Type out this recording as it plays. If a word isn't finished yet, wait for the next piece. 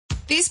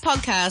This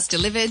podcast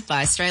delivered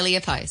by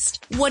Australia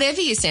Post. Whatever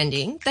you're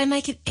sending, they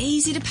make it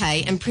easy to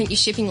pay and print your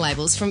shipping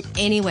labels from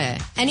anywhere.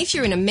 And if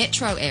you're in a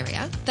metro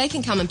area, they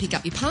can come and pick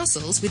up your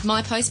parcels with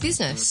My Post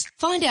Business.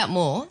 Find out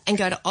more and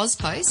go to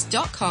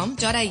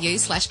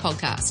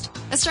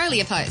ozpost.com.au/podcast.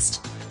 Australia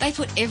Post. They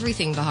put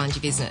everything behind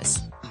your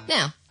business.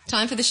 Now,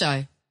 time for the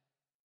show.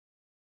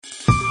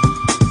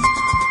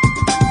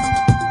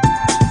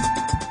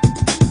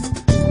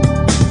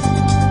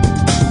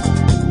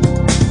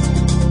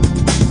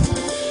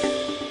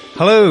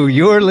 Hello,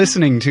 you're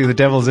listening to the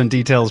Devils and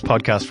Details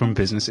podcast from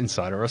Business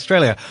Insider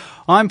Australia.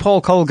 I'm Paul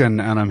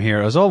Colgan, and I'm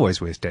here, as always,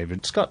 with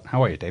David Scott.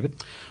 How are you,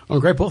 David? I'm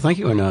great, Paul. Thank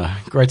you, and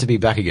great to be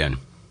back again.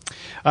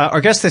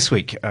 Our guest this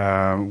week,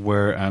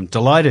 we're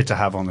delighted to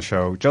have on the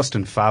show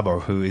Justin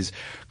Fabo, who is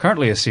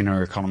currently a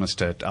senior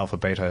economist at Alpha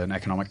Beta, an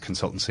economic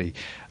consultancy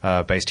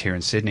based here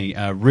in Sydney.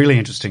 A really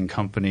interesting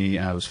company.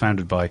 It was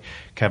founded by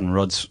Kevin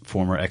Rudd's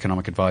former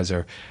economic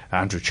advisor,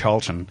 Andrew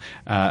Charlton.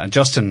 And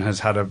Justin has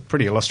had a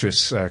pretty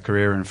illustrious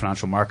career in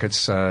financial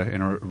markets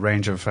in a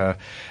range of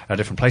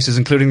different places,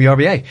 including the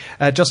RBA.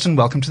 Justin,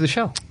 welcome to the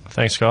show.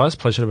 Thanks, guys.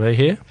 Pleasure to be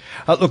here.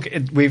 Look,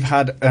 we've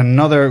had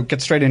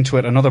get straight into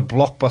it, another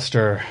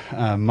blockbuster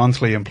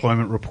monthly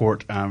employment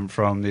report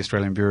from the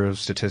Australian Bureau of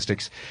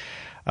Statistics.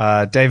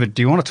 David,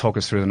 do you want to talk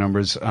us through the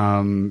numbers?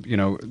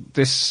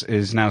 This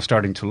is now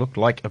starting to look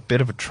like a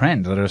bit of a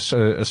trend that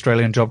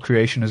Australian job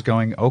creation is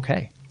going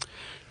okay.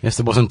 Yes,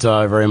 there wasn't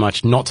very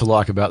much not to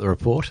like about the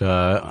report.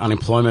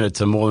 Unemployment at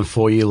a more than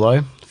 4-year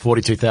low.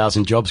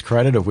 42,000 jobs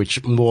created, of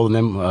which more than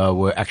them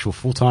were actual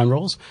full-time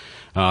roles.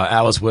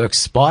 Hours worked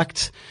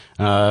spiked.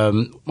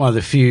 One of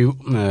the few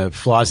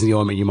flies in the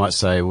ointment, you might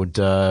say, would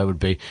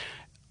be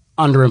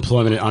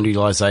underemployment and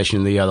underutilisation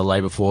in the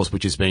labour force,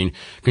 which has been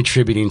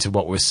contributing to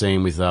what we're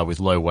seeing with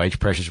low wage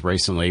pressures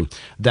recently.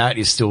 That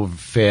is still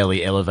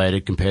fairly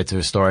elevated compared to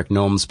historic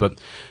norms, but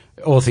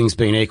all things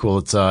being equal,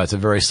 it's a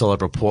very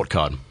solid report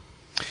card.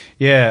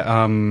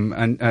 Yeah,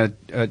 and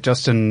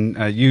Justin,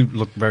 you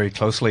look very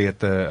closely at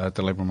the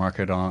labour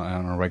market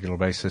on a regular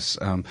basis.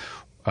 What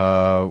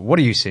are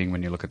you seeing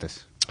when you look at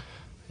this?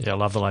 Yeah, I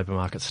love the labour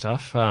market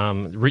stuff.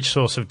 Rich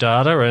source of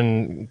data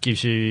and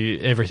gives you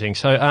everything.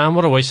 So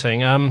what are we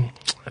seeing?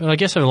 I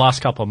guess over the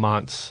last couple of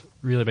months,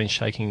 really been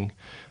shaking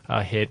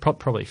our head,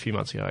 probably a few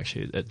months ago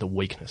actually, at the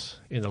weakness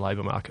in the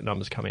labour market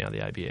numbers coming out of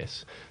the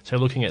ABS. So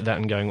looking at that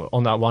and going,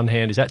 on that one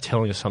hand, is that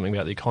telling us something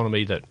about the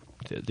economy that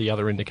the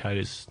other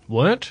indicators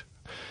weren't?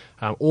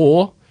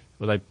 Or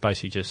were they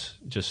basically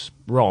just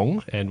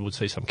wrong and would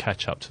see some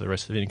catch-up to the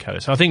rest of the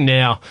indicators? So I think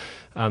now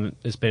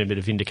there's been a bit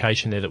of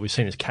indication there that we've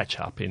seen this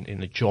catch-up in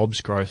the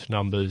jobs growth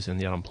numbers and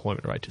the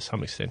unemployment rate to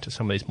some extent to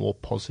some of these more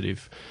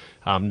positive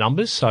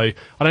numbers. So I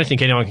don't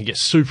think anyone can get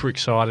super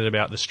excited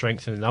about the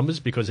strength in the numbers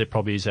because there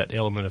probably is that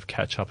element of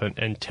catch-up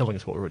and telling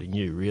us what we already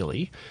knew,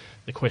 really.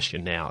 The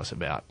question now is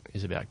about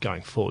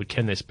going forward.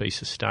 Can this be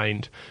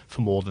sustained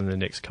for more than the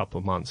next couple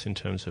of months in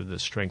terms of the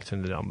strength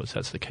in the numbers?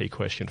 That's the key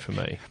question for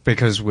me.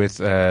 Because with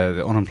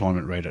the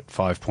unemployment rate at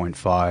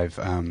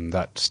 5.5,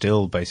 that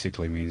still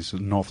basically means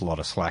an awful lot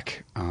of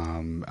slack,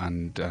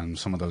 and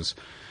some of those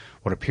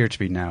what appear to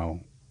be now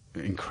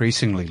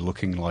increasingly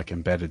looking like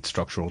embedded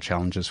structural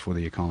challenges for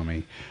the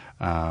economy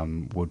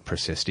would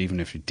persist, even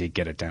if you did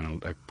get it down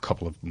a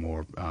couple of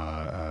more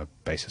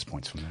basis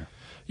points from there.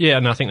 Yeah,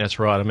 and I think that's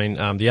right. I mean,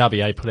 the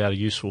RBA put out a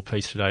useful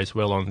piece today as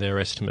well on their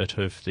estimate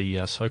of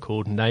the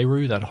so-called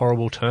NAIRU, that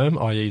horrible term,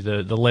 i.e.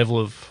 the level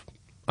of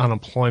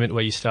unemployment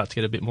where you start to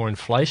get a bit more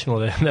inflation,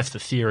 or that's the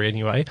theory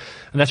anyway,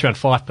 and that's around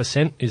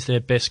 5% is their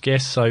best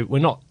guess. So we're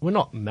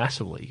not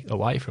massively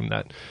away from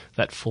that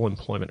full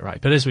employment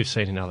rate. But as we've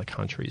seen in other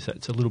countries,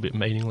 that's a little bit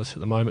meaningless at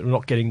the moment. We're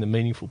not getting the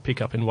meaningful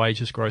pickup in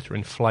wages growth or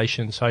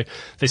inflation. So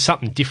there's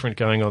something different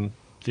going on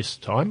this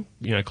time,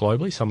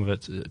 globally. Some of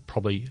it's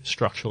probably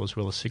structural as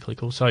well as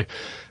cyclical. So,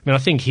 I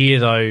think here,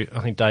 though, I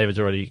think David's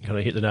already kind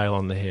of hit the nail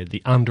on the head.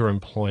 The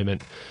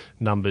underemployment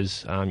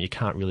numbers, you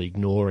can't really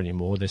ignore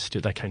anymore. They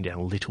came down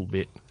a little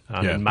bit.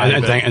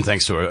 And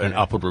thanks to an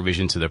upward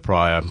revision to the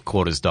prior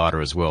quarter's data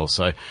as well.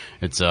 So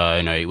it's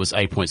it was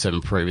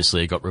 8.7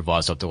 previously, it got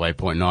revised up to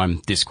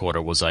 8.9. This quarter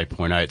was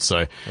 8.8.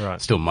 So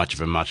Still much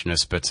of a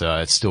muchness, but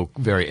it's still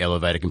very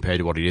elevated compared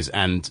to what it is.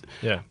 And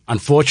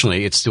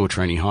unfortunately, it's still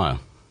trending higher.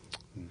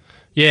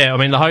 Yeah, I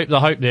mean, the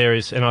hope there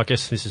is, and I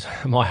guess this is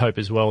my hope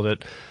as well,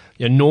 that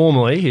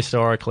normally,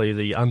 historically,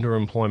 the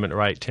underemployment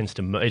rate tends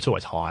to it's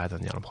always higher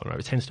than the unemployment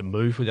rate. It tends to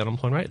move with the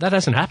unemployment rate. That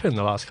hasn't happened in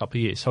the last couple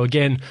of years. So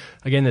again,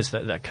 there's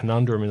that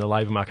conundrum in the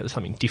labour market that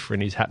something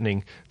different is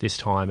happening this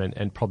time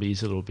and probably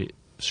is a little bit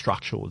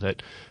structural,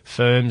 that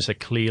firms are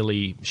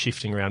clearly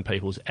shifting around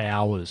people's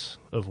hours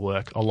of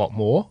work a lot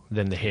more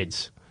than the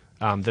heads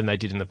than they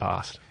did in the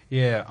past.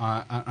 Yeah,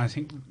 I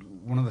think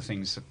one of the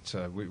things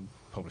that we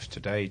published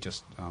today,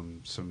 just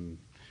some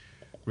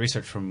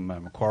research from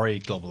Macquarie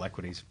Global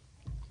Equities.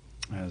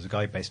 There's a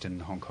guy based in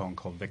Hong Kong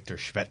called Victor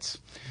Schwetz,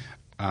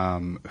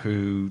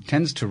 who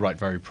tends to write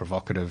very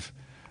provocative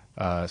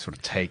sort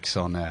of takes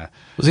on.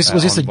 Was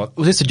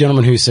this the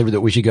gentleman who said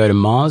that we should go to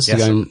Mars?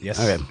 Yes, to go yes,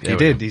 okay, he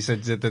did. He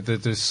said that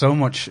there's so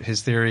much.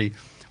 His theory.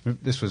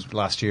 This was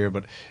last year,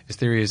 but his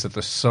theory is that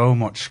there's so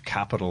much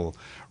capital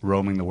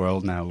roaming the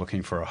world now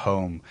looking for a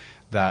home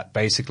that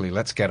basically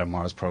let's get a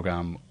Mars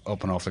program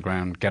up and off the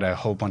ground, get a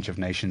whole bunch of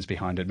nations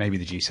behind it, maybe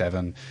the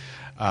G7,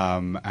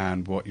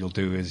 and what you'll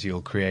do is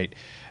you'll create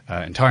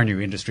entire new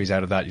industries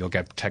out of that. You'll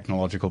get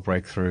technological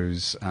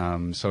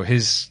breakthroughs. So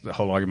his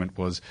whole argument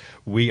was,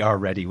 we are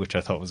ready, which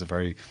I thought was a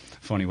very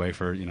funny way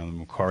for the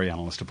Macquarie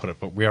analyst to put it,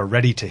 but we are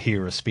ready to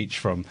hear a speech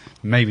from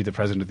maybe the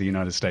President of the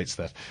United States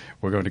that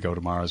we're going to go to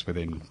Mars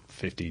within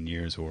 15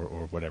 years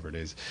or whatever it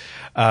is.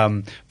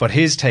 But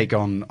his take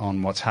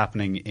on what's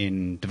happening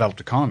in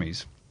developed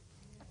economies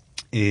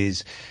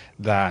is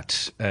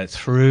that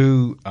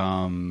through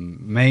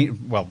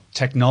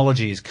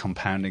technology is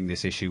compounding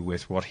this issue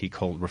with what he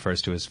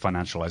refers to as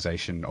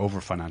financialization, over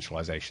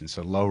financialization.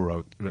 So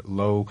low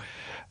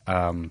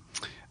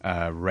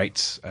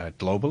rates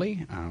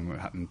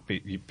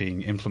globally,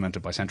 being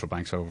implemented by central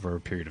banks over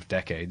a period of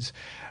decades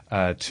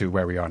to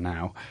where we are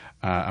now.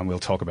 And we'll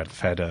talk about the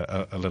Fed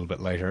a little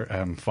bit later.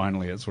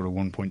 Finally, at sort of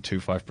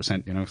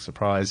 1.25%,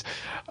 surprise.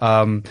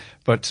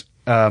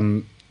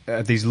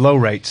 These low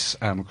rates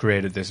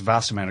created this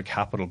vast amount of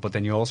capital, but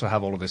then you also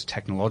have all of this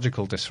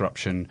technological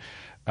disruption,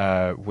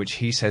 which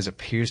he says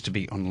appears to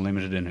be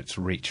unlimited in its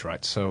reach,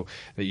 right? So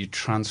that you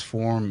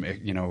transform,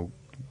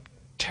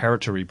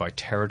 territory by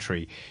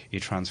territory, you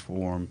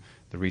transform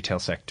the retail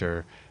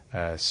sector,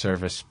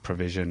 service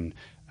provision,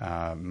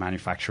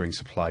 manufacturing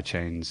supply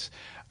chains,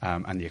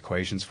 and the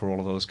equations for all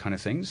of those kind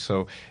of things.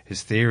 So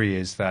his theory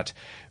is that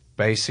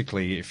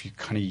basically if you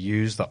kind of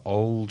use the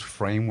old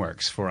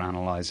frameworks for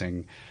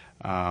analyzing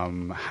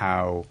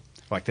how,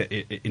 like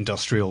the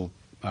industrial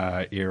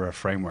era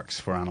frameworks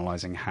for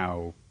analyzing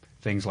how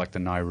things like the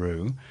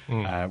Nauru,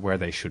 where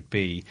they should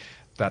be,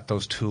 that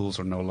those tools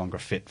are no longer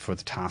fit for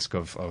the task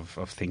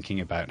of thinking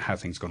about how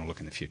things are going to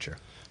look in the future.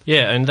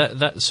 Yeah, and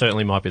that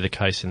certainly might be the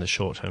case in the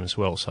short term as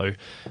well. So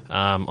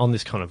on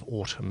this kind of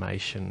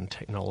automation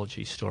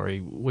technology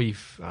story,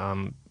 we've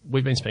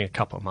been spending a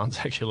couple of months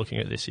actually looking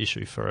at this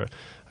issue for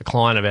a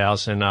client of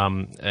ours, and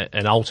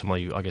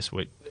ultimately, I guess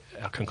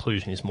our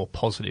conclusion is more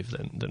positive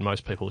than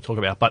most people talk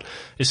about. But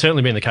it's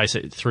certainly been the case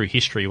that through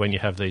history, when you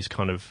have these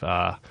kind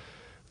of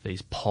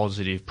these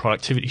positive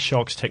productivity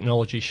shocks,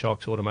 technology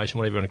shocks, automation,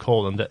 whatever you want to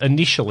call them, that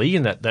initially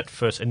in that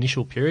first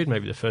initial period,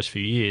 maybe the first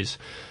few years,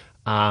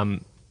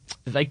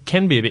 they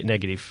can be a bit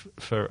negative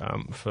for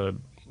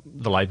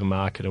the labour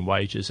market and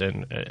wages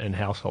and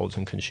households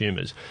and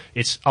consumers.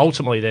 It's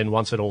ultimately then,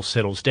 once it all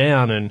settles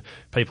down and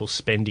people's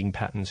spending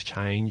patterns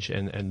change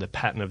and the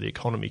pattern of the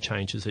economy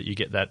changes, that you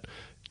get that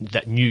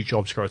new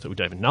jobs growth that we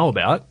don't even know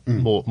about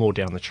more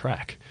down the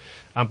track.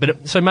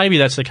 So maybe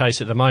that's the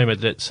case at the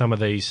moment, that some of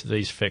these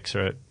effects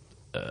are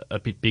a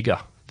bit bigger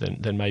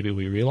than maybe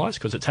we realise,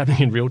 because it's happening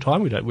in real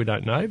time. We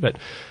don't know, but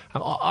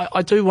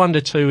I do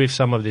wonder too if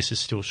some of this is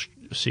still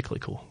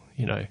cyclical.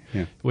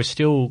 We're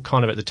still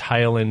kind of at the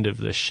tail end of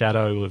the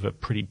shadow of a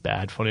pretty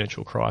bad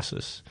financial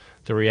crisis.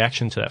 The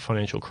reaction to that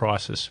financial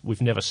crisis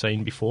we've never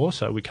seen before,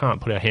 so we can't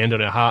put our hand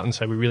on our heart and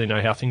say we really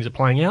know how things are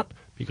playing out,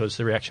 because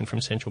the reaction from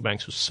central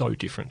banks was so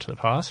different to the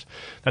past.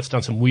 That's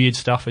done some weird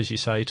stuff, as you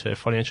say, to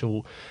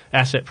financial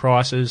asset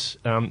prices.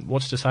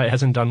 What's to say it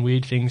hasn't done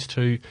weird things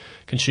to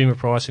consumer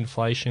price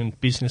inflation,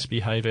 business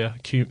behaviour,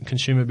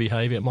 consumer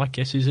behaviour? My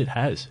guess is it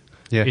has.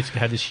 Yeah. It's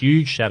had this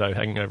huge shadow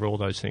hanging over all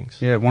those things.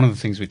 Yeah, one of the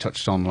things we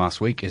touched on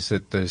last week is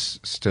that there's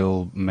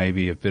still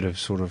maybe a bit of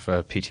sort of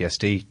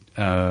PTSD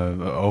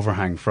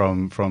overhang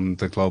from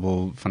the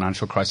global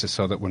financial crisis,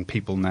 so that when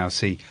people now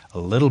see a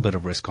little bit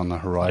of risk on the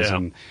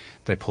horizon,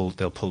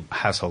 they'll pull,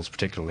 households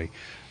particularly,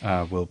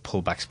 will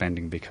pull back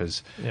spending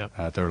because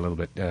they're a little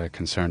bit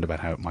concerned about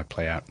how it might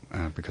play out,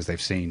 because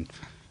they've seen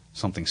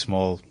something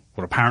small,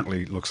 what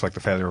apparently looks like the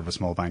failure of a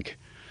small bank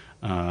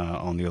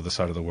on the other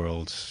side of the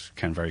world,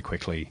 can very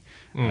quickly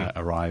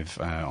arrive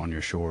on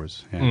your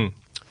shores. Yeah.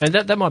 And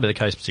that might be the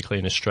case particularly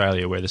in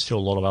Australia, where there's still a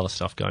lot of other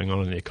stuff going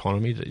on in the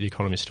economy, that the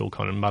economy is still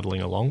kind of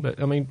muddling along.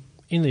 But, I mean,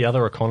 in the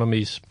other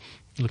economies,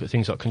 look at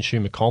things like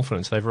consumer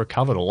confidence, they've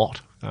recovered a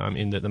lot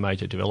in the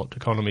major developed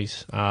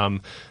economies.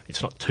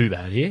 It's not too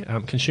bad here.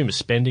 Consumer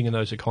spending in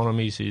those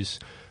economies is,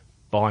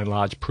 by and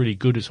large, pretty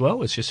good as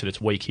well. It's just that it's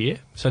weak here.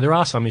 So there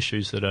are some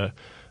issues that are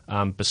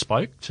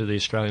bespoke to the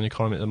Australian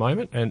economy at the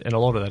moment, and a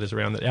lot of that is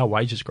around that our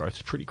wages growth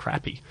is pretty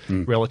crappy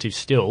relative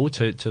still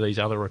to these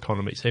other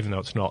economies, even though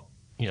it's not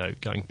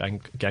going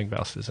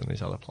gangbusters in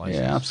these other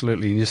places. Yeah,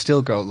 absolutely. And you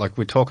still go, like,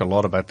 we talk a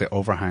lot about the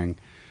overhang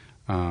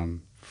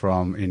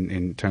from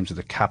in terms of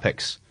the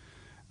capex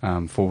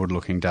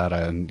forward-looking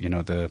data, and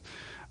the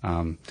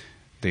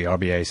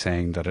RBA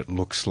saying that it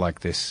looks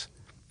like this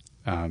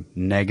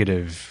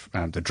negative,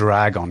 the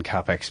drag on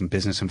capex and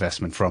business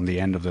investment from the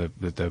end of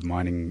the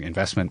mining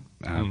investment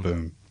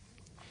boom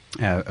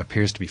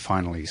appears to be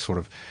finally sort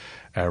of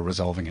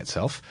resolving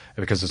itself,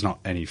 because there's not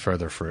any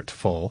further for it to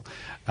fall.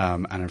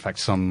 And in fact,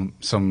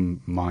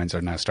 some mines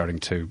are now starting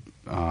to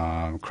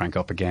crank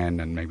up again,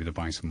 and maybe they're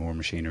buying some more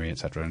machinery,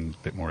 etc., and a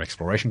bit more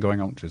exploration going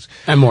on, which is...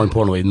 And more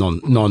importantly,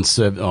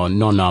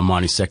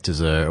 non-mining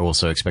sectors are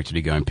also expected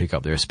to go and pick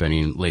up their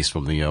spending, at least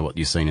from the what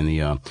you've seen in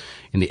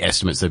the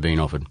estimates they're being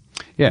offered.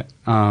 Yeah.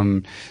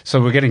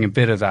 So we're getting a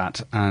bit of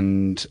that,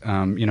 and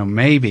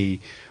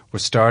maybe we're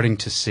starting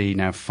to see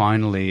now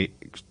finally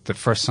the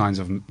first signs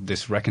of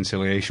this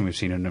reconciliation we've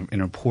seen in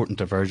an important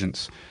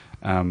divergence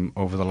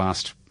over the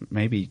last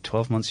maybe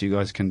 12 months. You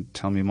guys can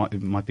tell me,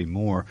 it might be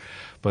more,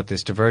 but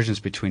this divergence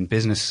between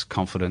business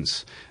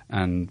confidence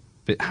and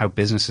how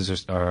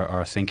businesses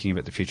are thinking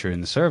about the future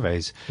in the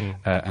surveys,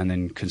 and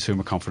then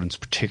consumer confidence,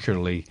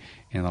 particularly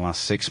in the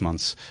last 6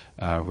 months,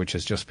 which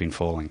has just been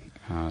falling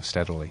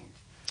steadily.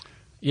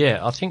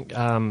 Yeah, I think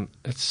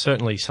it's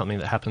certainly something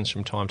that happens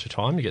from time to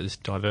time. You get this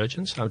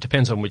divergence. It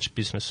depends on which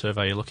business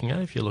survey you're looking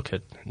at. If you look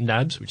at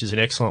NABS, which is an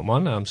excellent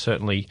one,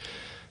 certainly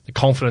the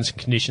confidence and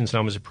conditions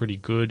numbers are pretty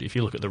good. If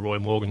you look at the Roy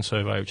Morgan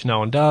survey, which no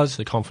one does,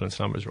 the confidence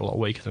numbers are a lot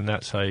weaker than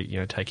that, so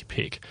take your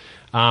pick.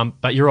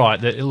 But you're right,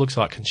 that it looks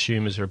like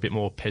consumers are a bit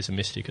more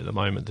pessimistic at the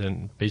moment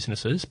than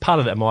businesses. Part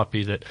of that might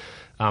be that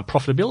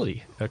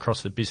profitability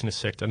across the business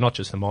sector, not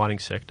just the mining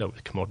sector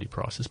with commodity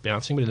prices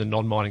bouncing, but in the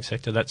non-mining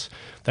sector,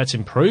 that's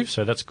improved,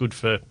 so that's good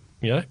for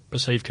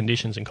perceived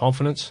conditions and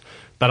confidence.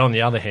 But on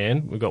the other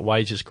hand, we've got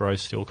wages growth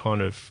still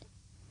kind of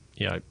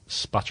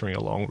sputtering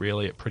along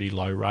really at pretty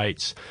low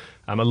rates.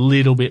 A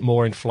little bit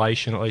more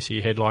inflation, at least at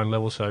your headline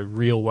level, so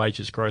real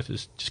wages growth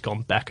has just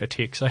gone back a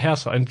tick. So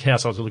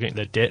households are looking at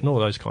their debt and all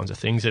those kinds of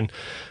things, and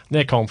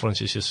their confidence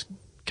has just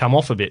come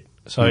off a bit.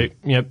 So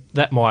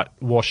that might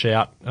wash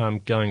out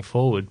going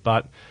forward,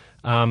 but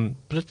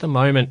at the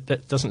moment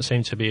that doesn't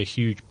seem to be a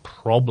huge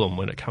problem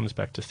when it comes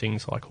back to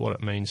things like what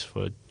it means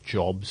for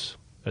jobs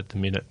at the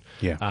minute.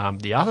 Yeah.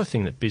 The other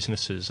thing that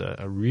businesses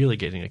are really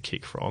getting a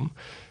kick from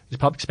is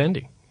public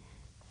spending.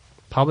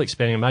 Public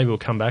spending, and maybe we'll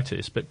come back to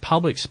this, but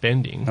public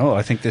spending... Oh,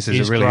 I think this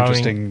is a really growing,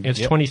 interesting... It's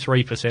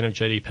 23% of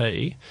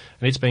GDP,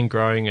 and it's been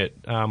growing at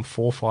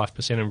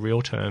 4-5% in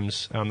real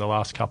terms the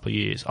last couple of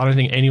years. I don't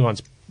think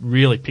anyone's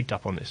really picked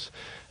up on this.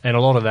 And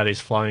a lot of that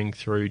is flowing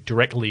through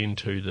directly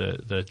into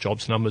the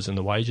jobs numbers and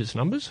the wages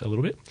numbers a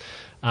little bit.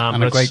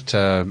 And a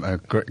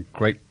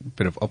great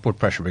bit of upward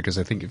pressure, because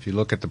I think if you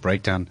look at the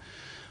breakdown...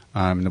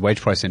 the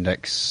wage price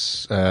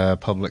index,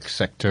 public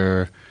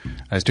sector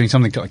is doing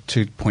something like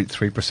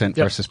 2.3%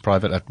 versus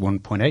private at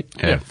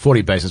 1.8. Yeah,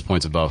 40 basis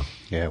points above.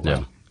 Yeah,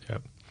 well. Yeah.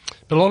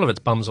 But a lot of it's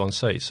bums on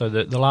seats. So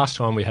the last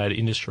time we had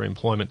industry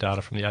employment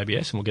data from the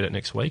ABS, and we'll get it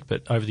next week,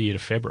 but over the year to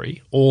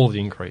February, all of the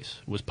increase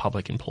was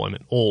public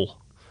employment, all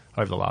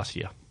over the last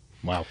year.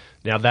 Wow.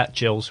 Now that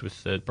gels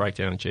with the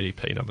breakdown in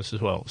GDP numbers as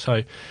well.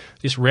 So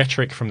this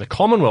rhetoric from the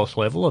Commonwealth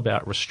level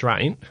about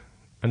restraint,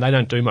 and they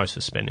don't do most of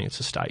the spending, it's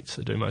the states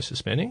that do most of the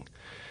spending.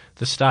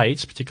 The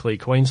states, particularly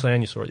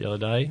Queensland, you saw it the other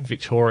day,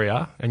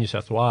 Victoria and New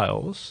South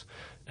Wales,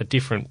 at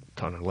different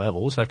kind of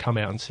levels, they've come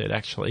out and said,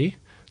 actually,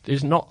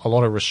 there's not a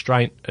lot of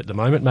restraint at the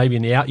moment, maybe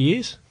in the out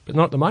years, but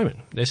not at the moment.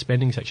 Their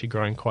spending's actually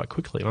growing quite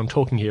quickly. And I'm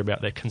talking here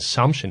about their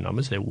consumption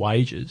numbers, their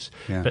wages,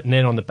 but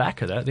then on the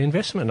back of that, the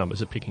investment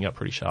numbers are picking up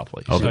pretty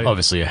sharply. So,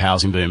 obviously, a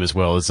housing boom as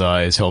well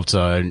has helped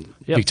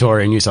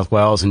Victoria and New South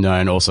Wales, and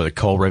also the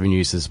coal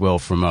revenues as well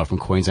from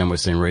Queensland. We've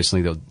seen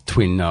recently the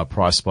twin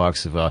price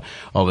spikes have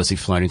obviously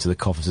flown into the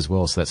coffers as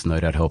well, so that's no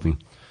doubt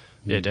helping.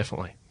 Yeah,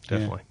 definitely.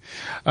 Yeah.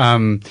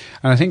 And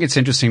I think it's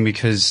interesting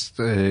because,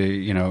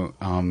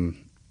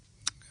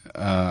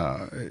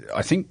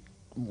 I think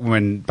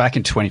when back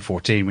in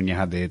 2014, when you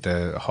had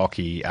the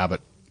Hockey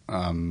Abbott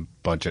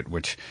budget,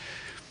 which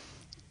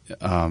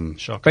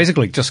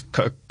basically just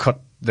cut,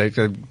 they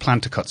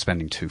planned to cut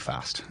spending too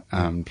fast,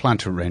 planned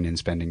to rein in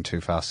spending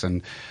too fast,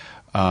 and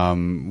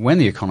when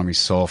the economy's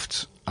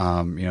soft,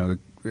 I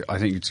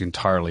think it's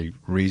entirely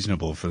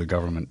reasonable for the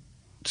government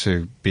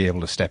to be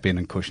able to step in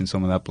and cushion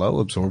some of that blow,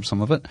 absorb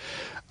some of it.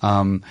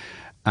 And,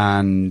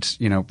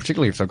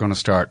 particularly if they're going to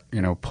start,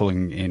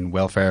 pulling in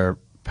welfare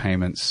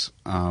payments,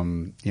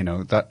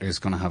 that is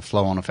going to have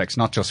flow-on effects,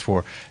 not just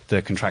for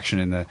the contraction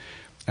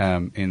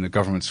in the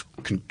government's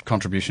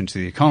contribution to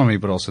the economy,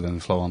 but also then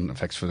the flow-on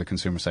effects for the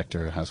consumer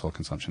sector, household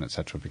consumption,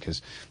 etc.,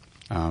 because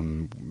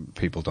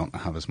people don't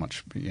have as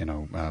much,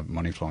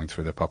 money flowing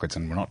through their pockets.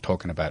 And we're not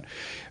talking about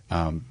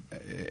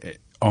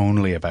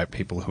only about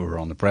people who are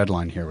on the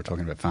breadline here. We're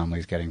talking about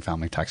families getting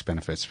family tax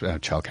benefits,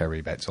 childcare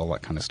rebates, all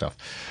that kind of stuff,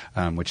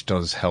 which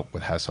does help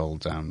with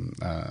household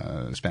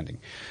spending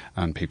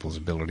and people's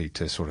ability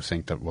to sort of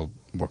think that, well,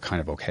 we're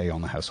kind of okay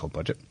on the household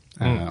budget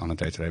on a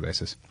day-to-day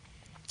basis.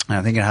 And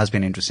I think it has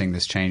been interesting,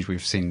 this change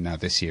we've seen now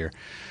this year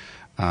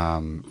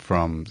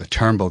from the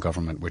Turnbull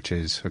government, which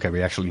is, okay,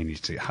 we actually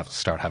need to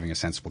start having a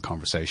sensible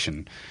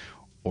conversation,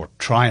 or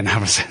try and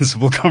have a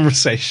sensible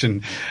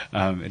conversation.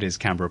 It is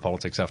Canberra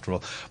politics after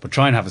all, but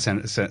try and have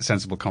a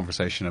sensible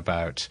conversation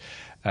about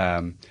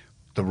the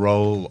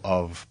role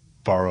of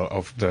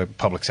the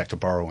public sector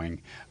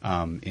borrowing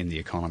in the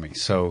economy.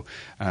 So,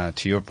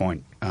 to your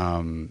point,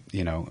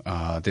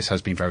 this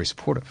has been very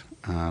supportive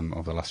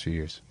over the last few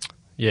years.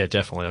 Yeah,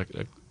 definitely.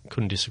 I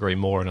couldn't disagree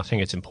more, and I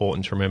think it's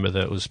important to remember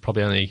that it was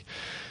probably only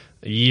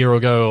a year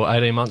ago or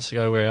 18 months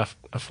ago where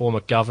a former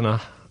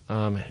governor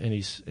and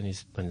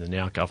the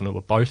now governor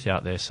were both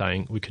out there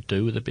saying we could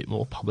do with a bit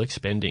more public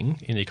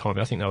spending in the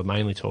economy. I think they were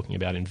mainly talking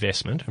about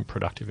investment and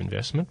productive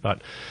investment,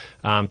 but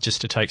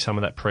just to take some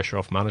of that pressure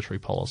off monetary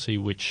policy,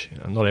 which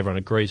not everyone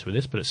agrees with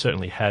this, but it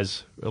certainly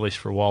has, at least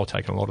for a while,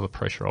 taken a lot of the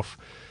pressure off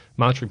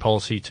monetary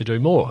policy to do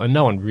more. And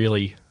no one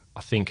really,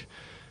 I think,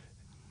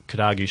 could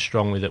argue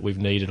strongly that we've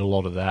needed a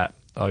lot of that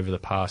over the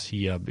past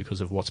year because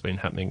of what's been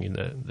happening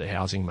in the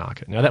housing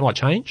market. Now, that might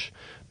change,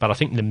 but I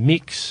think the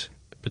mix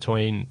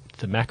between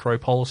the macro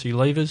policy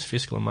levers,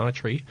 fiscal and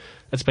monetary,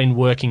 it's been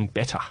working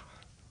better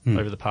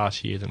over the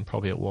past year than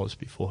probably it was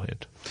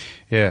beforehand.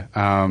 Yeah.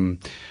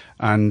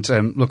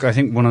 Look, I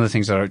think one of the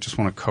things that I just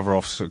want to cover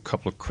off is a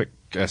couple of quick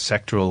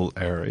sectoral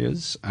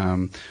areas.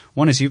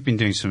 One is you've been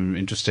doing some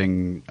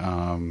interesting,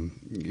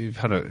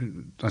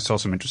 I saw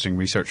some interesting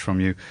research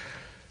from you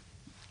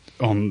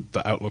on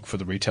the outlook for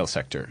the retail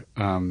sector.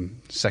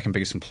 Second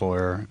biggest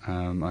employer,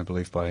 I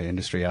believe, by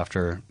industry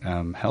after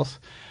health.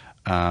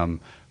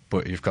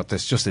 But you've got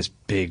this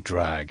big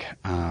drag,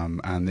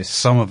 and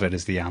some of it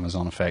is the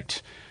Amazon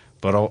effect,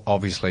 but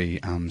obviously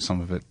some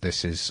of it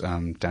this is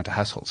down to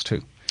households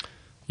too.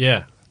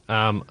 Yeah,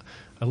 a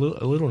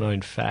little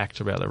known fact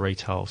about the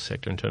retail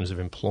sector in terms of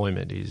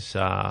employment is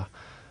for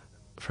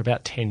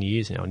about 10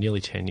 years now,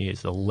 nearly 10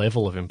 years, the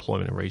level of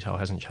employment in retail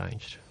hasn't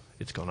changed.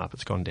 It's gone up,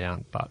 it's gone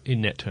down, but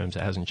in net terms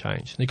it hasn't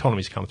changed. The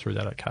economy's come through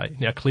that okay.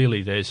 Now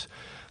clearly there's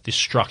this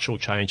structural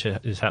change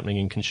that is happening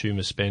in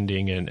consumer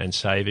spending and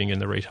saving, and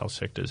the retail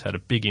sector has had a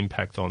big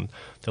impact on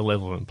the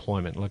level of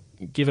employment. Like,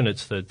 given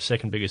it's the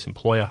second biggest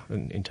employer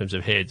in terms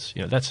of heads,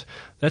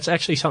 that's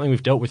actually something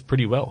we've dealt with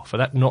pretty well. For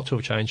that not to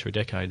have changed for a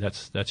decade,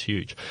 that's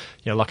huge.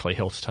 Luckily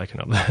health's taken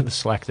up the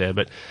slack there,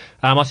 but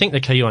I think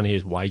the key one here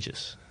is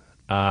wages.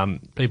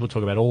 People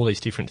talk about all these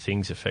different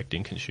things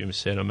affecting consumer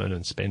sentiment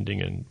and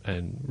spending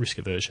and risk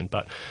aversion,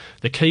 but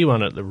the key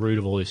one at the root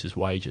of all this is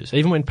wages.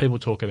 Even when people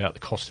talk about the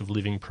cost of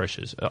living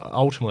pressures,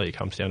 ultimately it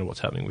comes down to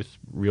what's happening with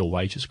real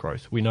wages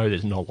growth. We know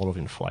there's not a lot of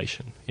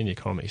inflation in the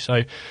economy.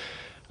 So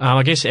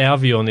I guess our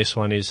view on this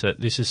one is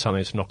that this is something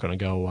that's not going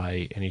to go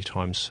away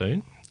anytime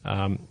soon.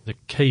 The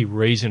key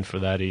reason for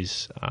that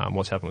is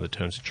what's happened with the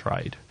terms of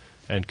trade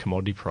and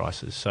commodity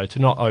prices. So to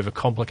not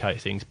overcomplicate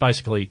things,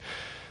 basically,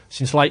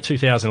 since late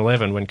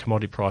 2011, when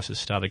commodity prices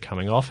started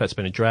coming off, that's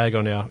been a drag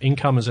on our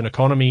income as an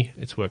economy.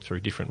 It's worked through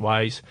different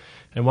ways.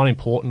 And one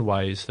important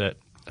way is that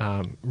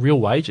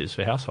real wages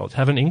for households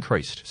haven't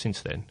increased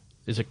since then.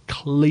 There's a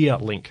clear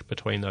link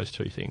between those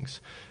two things.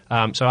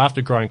 So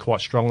after growing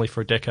quite strongly for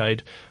a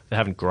decade, they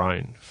haven't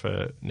grown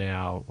for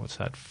now,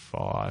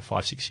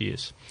 5-6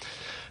 years.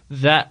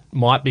 That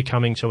might be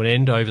coming to an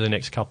end over the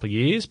next couple of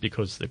years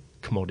because the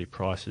commodity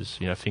prices,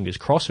 fingers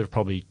crossed, have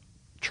probably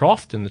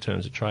troughed, and the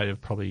terms of trade have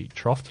probably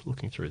troughed,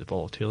 looking through the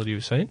volatility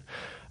we've seen.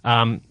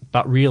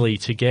 But really,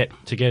 to get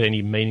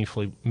any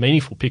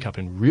meaningful pickup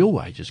in real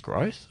wages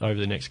growth over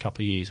the next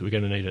couple of years, we're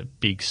going to need a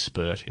big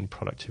spurt in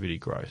productivity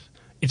growth.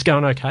 It's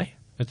going okay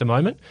at the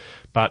moment,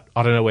 but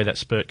I don't know where that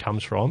spurt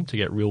comes from to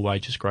get real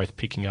wages growth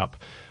picking up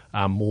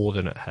more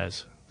than it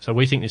has. So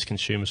we think this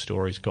consumer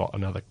story's got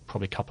another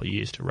probably couple of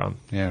years to run.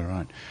 Yeah,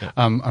 right. Yeah.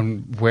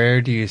 And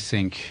where do you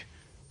think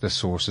the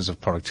sources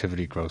of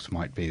productivity growth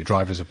might be, the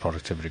drivers of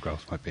productivity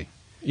growth might be?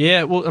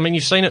 Yeah, well,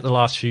 you've seen it the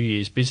last few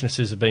years.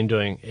 Businesses have been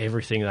doing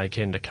everything they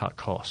can to cut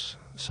costs.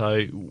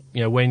 So,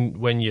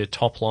 when your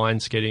top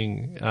line's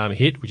getting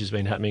hit, which has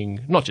been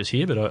happening not just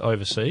here but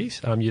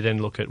overseas, you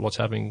then look at what's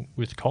happening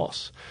with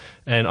costs.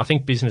 And I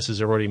think businesses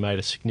have already made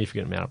a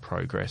significant amount of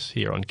progress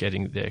here on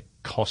getting their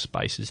cost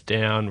bases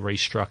down,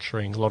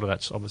 restructuring. A lot of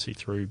that's obviously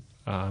through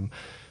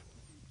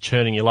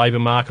churning your labour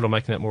market or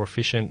making that more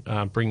efficient,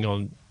 bringing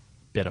on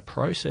better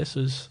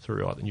processes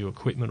through either new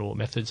equipment or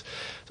methods.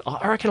 So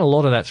I reckon a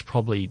lot of that's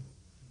probably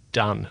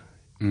done.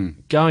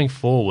 Going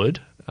forward,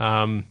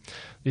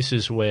 this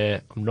is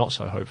where I'm not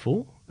so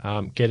hopeful.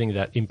 Getting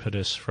that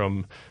impetus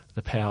from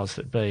the powers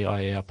that be,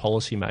 i.e. our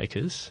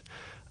policymakers,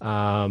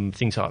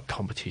 things like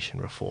competition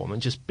reform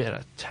and just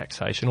better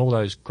taxation, all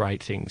those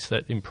great things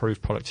that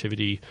improve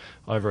productivity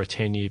over a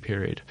 10-year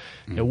period.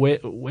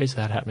 Where's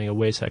that happening, or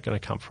where's that going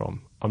to come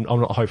from? I'm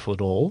not hopeful at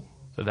all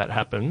that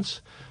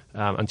happens.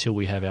 Until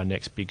we have our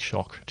next big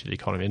shock to the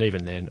economy. And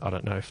even then, I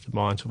don't know if the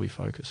minds will be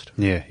focused.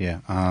 Yeah.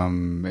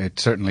 It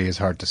certainly is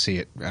hard to see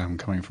it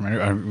coming from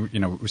anywhere.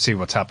 We see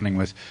what's happening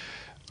with,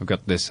 we've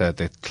got this,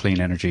 the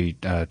clean energy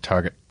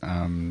target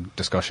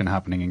discussion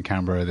happening in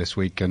Canberra this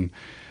week. And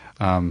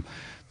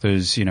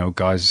there's,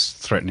 guys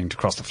threatening to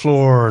cross the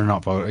floor and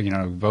not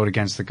vote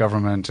against the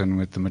government. And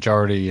with the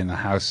majority in the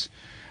House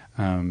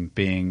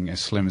being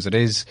as slim as it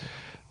is,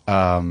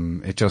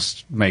 it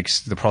just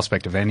makes the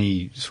prospect of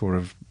any sort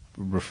of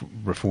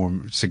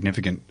reform,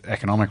 significant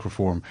economic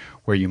reform,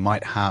 where you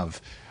might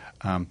have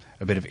a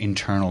bit of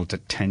internal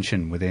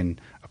tension within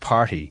a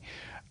party,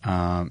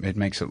 it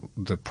makes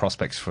the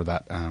prospects for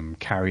that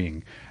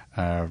carrying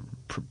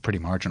pretty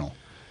marginal.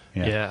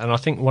 Yeah, and I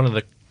think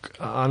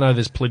I know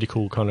there's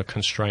political kind of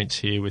constraints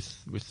here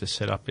with the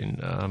setup in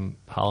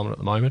Parliament at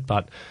the moment,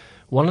 but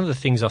one of the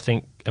things I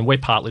think, and we're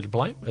partly to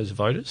blame as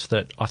voters,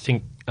 that I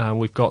think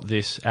we've got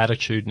this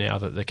attitude now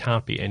that there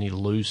can't be any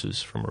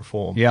losers from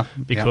reform. Yeah.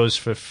 Because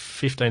for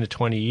 15 to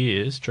 20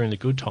 years during the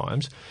good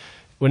times,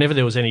 whenever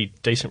there was any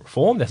decent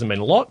reform, there hasn't been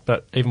a lot,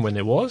 but even when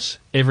there was,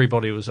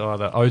 everybody was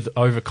either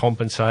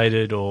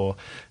overcompensated or,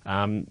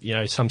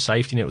 some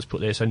safety net was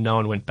put there so no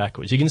one went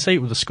backwards. You can see it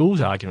with the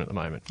schools argument at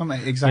the moment. I mean,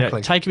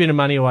 exactly. Take a bit of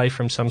money away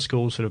from some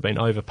schools that have been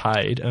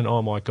overpaid and,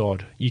 oh my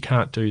God, you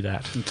can't do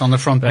that. It's on the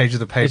front page of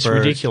the paper. It's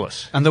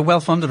ridiculous. And they're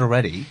well-funded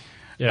already.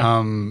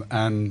 Yeah.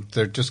 And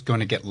they're just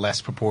going to get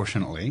less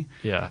proportionately.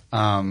 Yeah.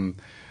 But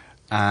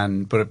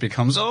it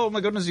becomes, oh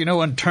my goodness,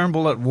 and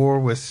Turnbull at war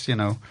with,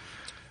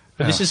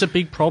 But this is a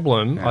big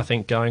problem, I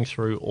think, going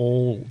through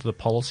all the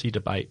policy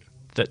debate,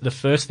 that the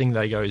first thing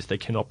they go is there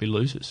cannot be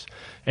losers.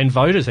 And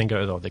voters then go,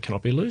 oh, there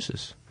cannot be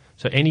losers.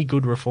 So any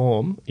good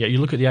reform, you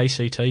look at the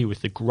ACT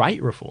with the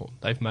great reform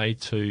they've made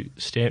to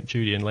stamp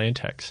duty and land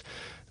tax,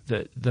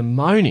 the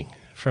moaning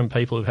from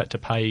people who've had to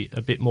pay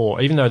a bit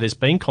more, even though there's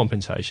been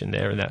compensation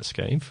there in that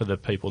scheme for the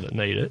people that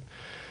need it,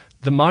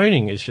 the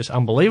moaning is just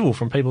unbelievable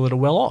from people that are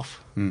well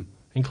off.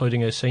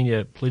 Including a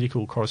senior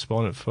political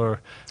correspondent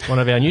for one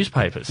of our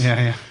newspapers.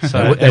 Yeah.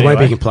 So they won't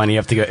be complaining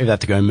if they have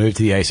to go and move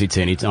to the ACT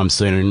anytime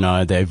soon,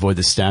 and they avoid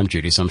the stamp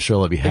duty. So I'm sure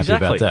they'll be happy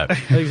about that.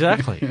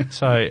 Exactly.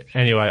 So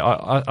anyway,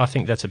 I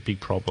think that's a big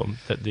problem.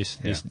 That there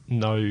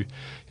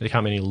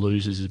can't be any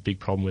losers is a big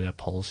problem with our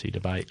policy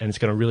debate, and it's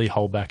going to really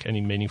hold back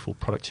any meaningful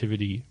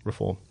productivity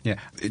reform. Yeah,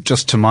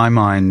 just to my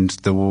mind,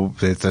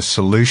 the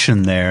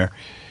solution there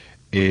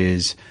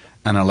is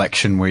an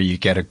election where you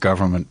get a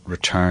government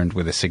returned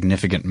with a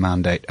significant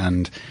mandate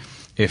and,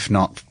 if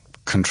not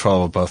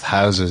control of both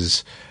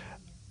houses,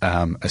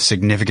 a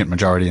significant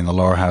majority in the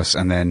lower house,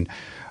 and then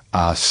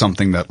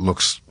something that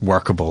looks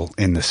workable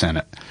in the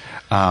Senate.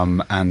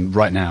 And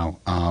right now,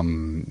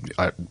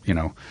 you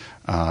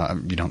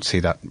don't see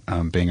that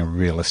being a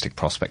realistic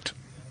prospect.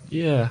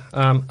 Yeah,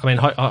 I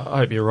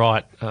hope you're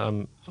right.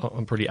 I'm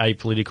pretty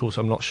apolitical, so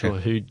I'm not sure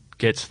who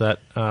gets that,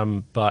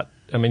 but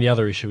the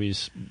other issue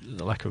is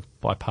the lack of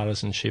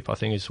bipartisanship, I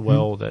think, as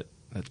well. That's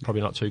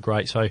probably not too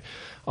great. So,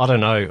 I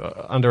don't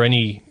know. Under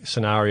any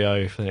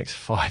scenario for the next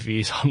 5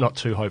 years, I'm not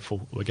too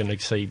hopeful we're going to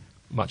see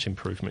much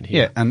improvement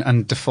here. Yeah,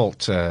 and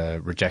default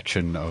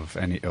rejection of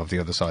any of the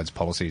other side's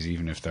policies,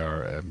 even if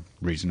they're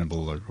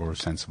reasonable or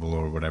sensible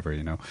or whatever,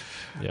 Yeah,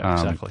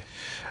 exactly.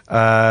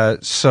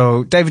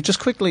 So, David, just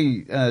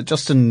quickly,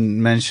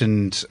 Justin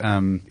mentioned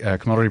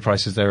commodity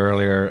prices there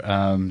earlier.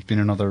 It's been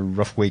another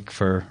rough week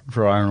for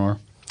iron ore.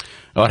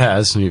 Oh, it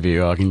has. You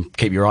can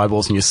keep your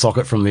eyeballs in your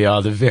socket from the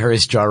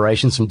various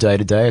gyrations from day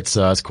to day.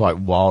 It's quite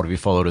wild if you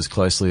follow it as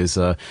closely as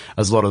a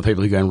lot of the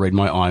people who go and read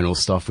my iron ore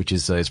stuff, which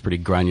is pretty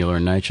granular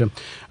in nature.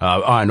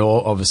 Iron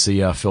ore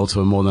obviously fell to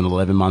a more than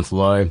 11-month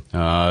low,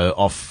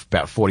 off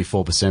about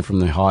 44% from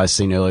the highs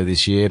seen earlier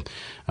this year.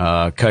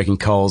 Coking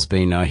coal's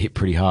been hit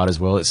pretty hard as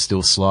well. It's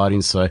still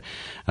sliding. So,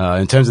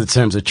 in terms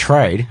of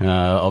trade,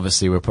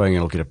 obviously we're probably going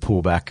to look at a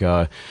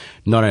pullback,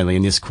 not only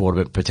in this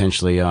quarter, but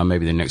potentially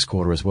maybe the next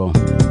quarter as well.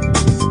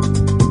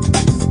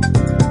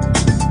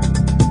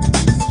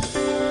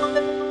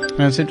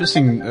 Now, it's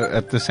interesting,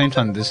 at the same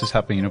time this is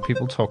happening,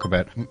 people talk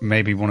about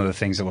maybe one of the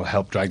things that will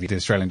help drag the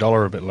Australian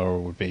dollar a bit lower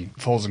would be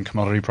falls in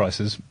commodity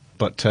prices,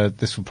 but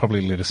this will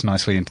probably lead us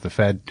nicely into the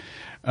Fed.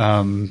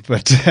 Iron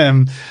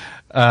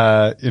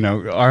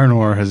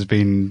ore has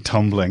been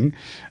tumbling,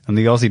 and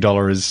the Aussie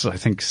dollar is, I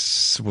think,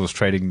 was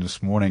trading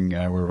this morning.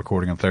 We're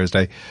recording on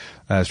Thursday.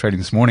 It's trading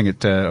this morning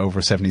at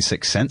over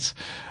 76 cents.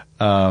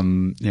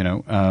 And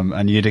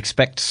you'd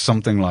expect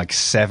something like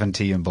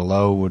 70 and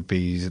below would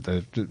be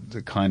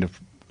the kind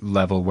of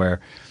level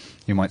where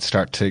you might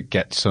start to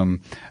get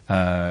some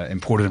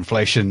imported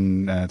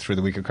inflation through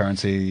the weaker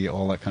currency,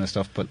 all that kind of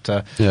stuff. But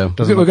doesn't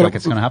look like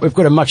it's going to happen. We've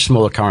got a much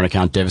smaller current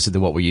account deficit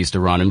than what we used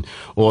to run, and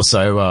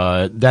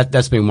also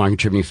that's been one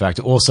contributing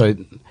factor. Also,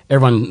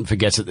 everyone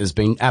forgets that there's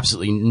been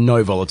absolutely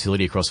no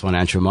volatility across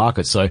financial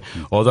markets. So,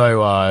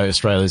 although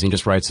Australia's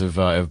interest rates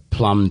have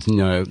plumbed,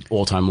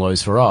 all-time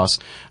lows for us,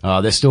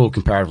 they're still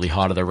comparatively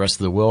high to the rest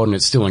of the world, and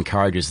it still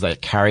encourages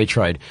that carry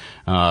trade.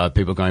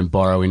 People go and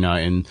borrow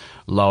in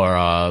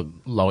lower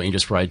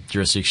interest rate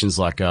jurisdictions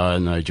like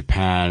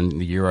Japan,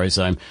 the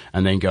Eurozone,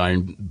 and then go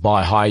and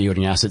buy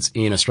high-yielding assets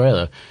in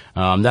Australia.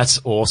 That's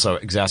also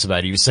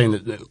exacerbated. You've seen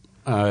that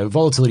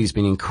volatility has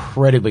been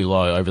incredibly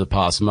low over the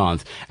past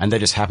month, and that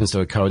just happens to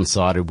have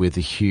coincided with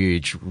the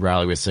huge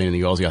rally we've seen in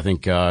the Aussie. I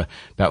think about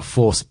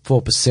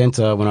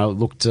 4% when I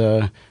looked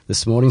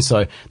this morning,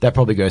 so that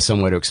probably goes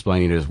somewhere to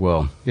explaining it as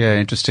well. Yeah,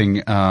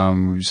 interesting.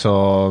 We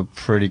saw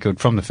pretty good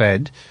from the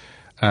Fed,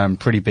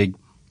 pretty big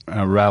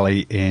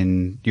rally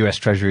in US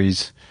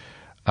Treasuries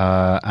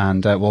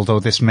And although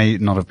this may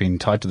not have been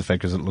tied to the Fed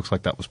because it looks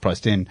like that was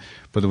priced in,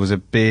 but there was a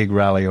big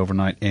rally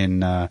overnight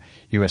in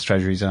U.S.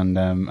 Treasuries and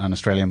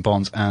Australian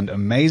bonds, and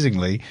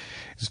amazingly,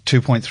 it's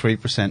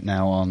 2.3%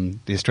 now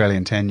on the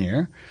Australian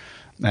 10-year.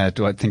 I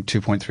think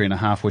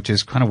 2.3.5, which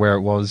is kind of where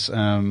it was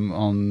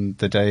on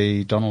the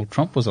day Donald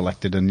Trump was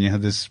elected, and you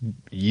had this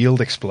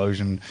yield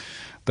explosion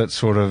that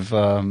sort of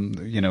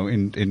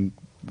in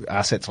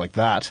assets like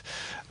that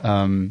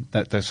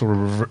that sort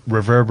of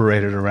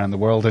reverberated around the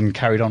world and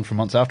carried on for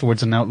months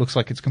afterwards, and now it looks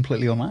like it's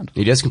completely unwound.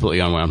 It is completely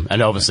unwound.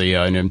 And obviously,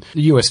 the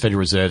US Federal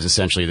Reserve is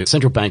essentially the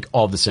central bank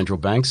of the central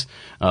banks.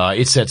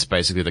 It sets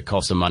basically the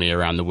cost of money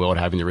around the world,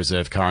 having the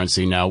reserve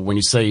currency. Now, when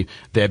you see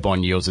their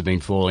bond yields have been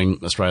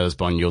falling, Australia's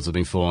bond yields have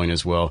been falling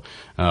as well.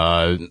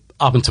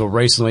 Up until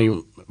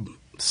recently,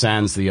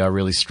 sans the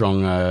really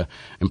strong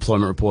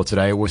employment report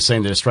today, we're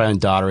seeing that Australian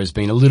data has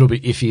been a little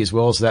bit iffy as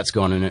well, so that's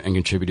gone and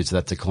contributed to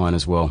that decline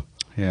as well.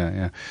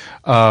 Yeah.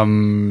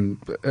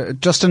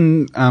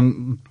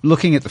 Justin,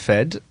 looking at the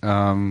Fed, so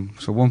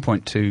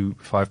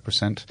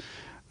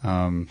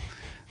 1.25%,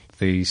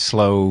 the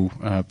slow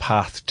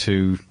path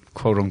to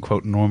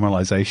quote-unquote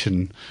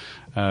normalization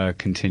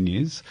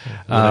continues.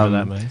 Whatever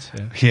that means.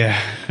 Yeah,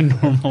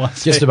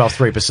 normalization. Just about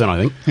 3%,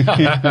 I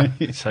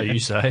think. So you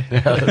say.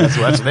 That's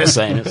what they're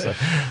saying.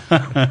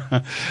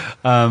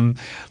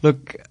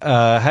 Look,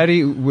 how do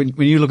you when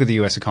you look at the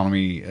U.S.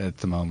 economy at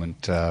the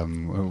moment?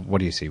 What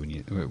do you see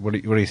what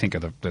do you think are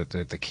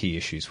the key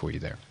issues for you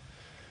there?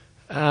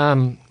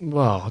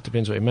 Well, it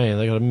depends what you mean.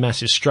 They've got a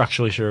massive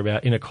structural issue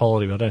about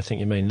inequality, but I don't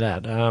think you mean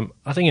that.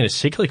 I think in a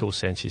cyclical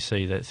sense, you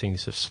see that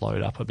things have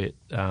slowed up a bit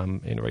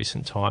in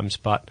recent times,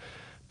 but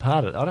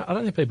part of it, I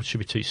don't think people should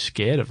be too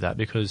scared of that,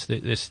 because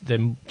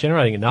they're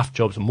generating enough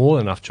jobs, more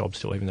than enough jobs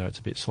still, even though it's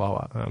a bit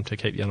slower, to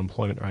keep the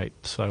unemployment rate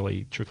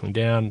slowly trickling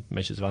down,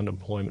 measures of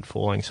unemployment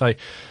falling. So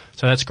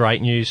that's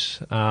great news.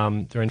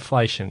 Their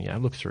inflation,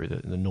 look through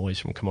the noise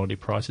from commodity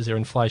prices. Their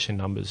inflation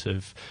numbers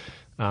have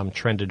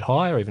trended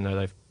higher, even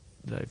though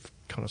they've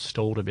kind of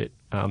stalled a bit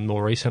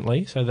more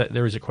recently. So that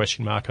there is a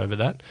question mark over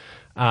that.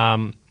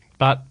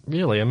 But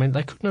really, I mean,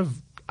 they couldn't have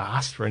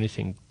asked for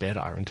anything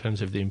better in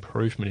terms of the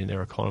improvement in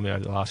their economy over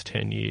the last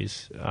 10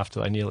 years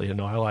after they nearly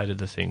annihilated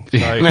the thing. So,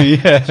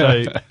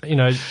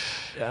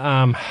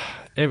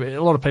 a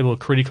lot of people are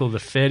critical of the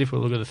Fed if we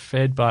look at the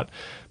Fed, but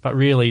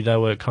really they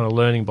were kind of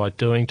learning by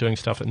doing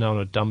stuff that no one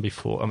had done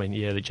before. I mean,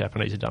 the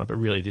Japanese had done it, but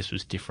really this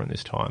was different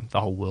this time.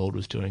 The whole world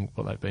was doing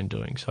what they've been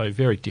doing. So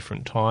very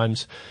different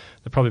times.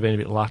 They've probably been a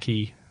bit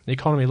lucky. The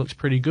economy looks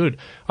pretty good.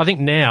 I think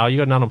now you've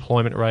got an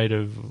unemployment rate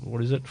of,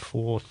 4.7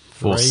 or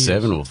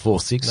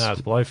 4.6? No,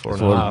 it's below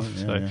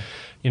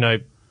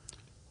 4.5.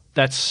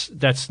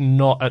 That's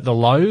not at the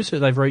lows that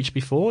they've reached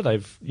before.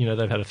 They've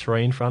had a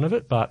 3 in front of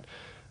it, but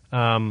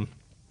so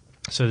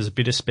there's a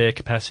bit of spare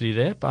capacity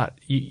there, but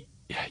you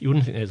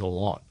wouldn't think there's a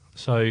lot.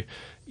 So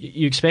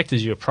you expect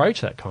as you approach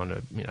that kind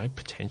of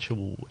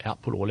potential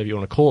output or whatever you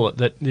want to call it,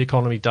 that the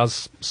economy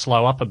does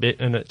slow up a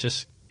bit and it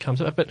just comes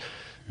up. But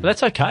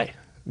that's okay,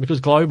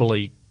 because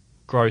globally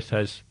growth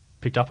has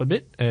picked up a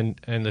bit, and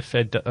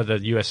the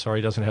US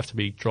doesn't have to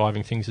be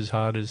driving things as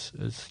hard as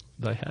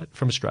they had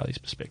from Australia's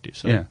perspective.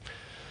 So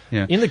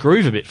yeah. In the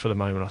groove a bit for the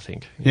moment, I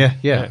think. Yeah.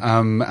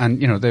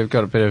 And they've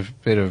got a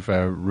bit of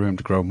room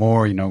to grow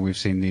more. We've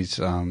seen these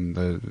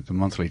the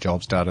monthly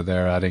jobs data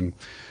there adding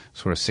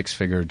sort of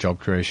 6-figure job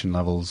creation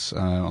levels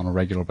on a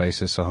regular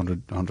basis,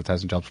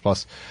 100,000 jobs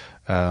plus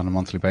on a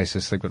monthly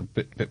basis. They've got a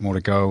bit more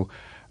to go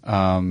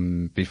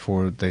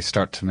before they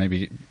start to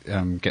maybe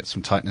get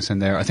some tightness in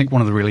there. I think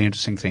one of the really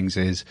interesting things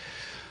is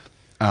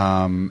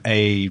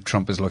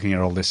Trump is looking at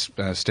all this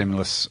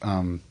stimulus.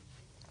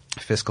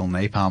 Fiscal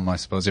napalm, I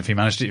suppose. If he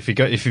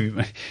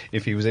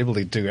was able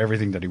to do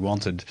everything that he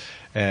wanted,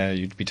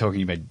 you'd be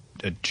talking about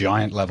a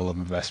giant level of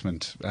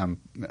investment,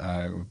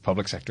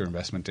 public sector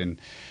investment in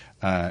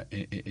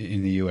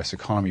the U.S.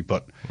 economy.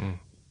 But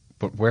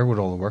where would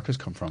all the workers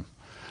come from?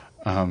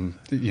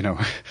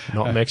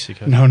 Not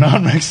Mexico. No,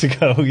 not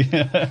Mexico.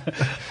 Yeah,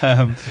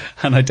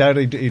 and I doubt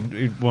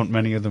he'd want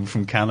many of them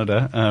from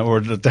Canada, or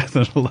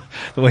the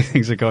way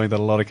things are going, that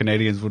a lot of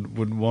Canadians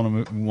would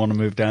want to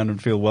move down and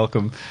feel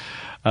welcome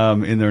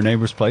in their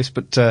neighbour's place.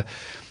 But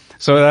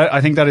so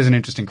I think that is an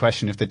interesting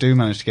question. If they do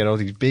manage to get all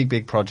these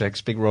big projects,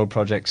 big road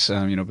projects,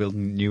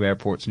 building new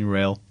airports, new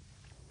rail,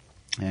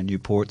 and new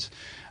ports.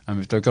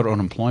 If they've got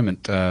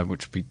unemployment,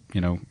 which would be,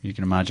 you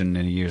can imagine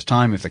in a year's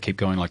time, if they keep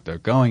going like they're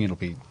going, it'll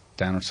be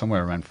down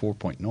somewhere around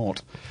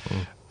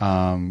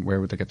 4.0. Where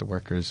would they get the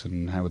workers,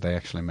 and how would they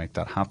actually make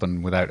that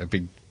happen without a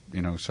big,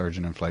 surge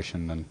in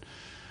inflation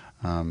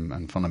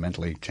and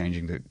fundamentally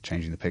changing the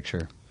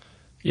picture?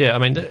 Yeah, I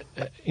mean,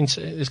 there's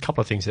a couple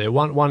of things there.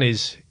 One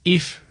is,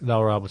 if they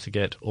were able to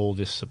get all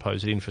this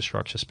supposed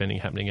infrastructure spending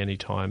happening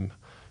anytime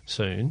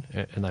soon,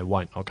 and they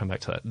won't, I'll come back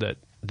to that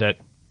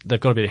they've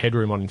got a bit of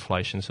headroom on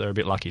inflation, so they're a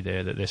bit lucky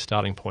there that their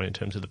starting point in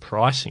terms of the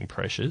pricing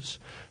pressures,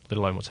 let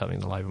alone what's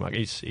happening in the labour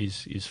market,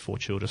 is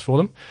fortuitous for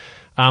them.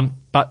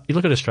 But you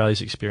look at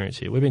Australia's experience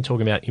here. We've been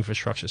talking about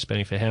infrastructure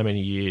spending for how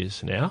many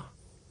years now?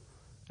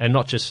 and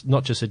not just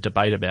a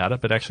debate about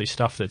it, but actually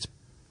stuff that's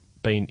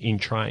been in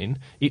train,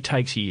 it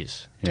takes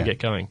years to get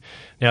going.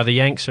 Now, the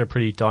Yanks are a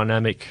pretty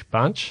dynamic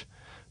bunch,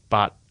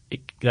 but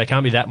they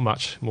can't be that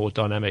much more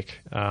dynamic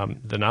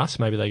than us.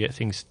 Maybe they get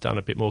things done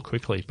a bit more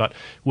quickly. But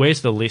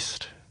where's the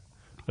list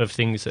of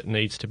things that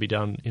needs to be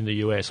done in the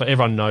US? Like,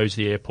 everyone knows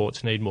the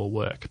airports need more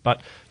work,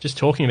 but just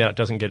talking about it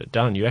doesn't get it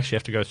done. You actually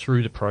have to go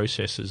through the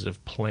processes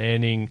of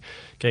planning,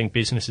 getting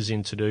businesses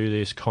in to do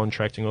this,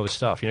 contracting, all this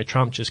stuff.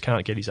 Trump just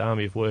can't get his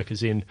army of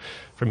workers in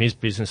from his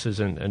businesses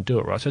and do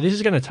it right. So this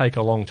is going to take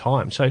a long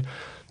time. So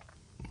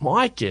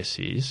my guess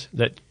is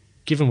that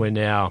given we're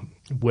now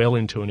well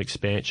into an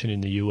expansion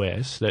in the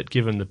US, that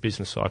given the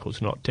business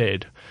cycle's not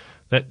dead,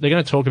 that they're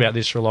going to talk about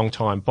this for a long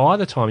time. By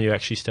the time you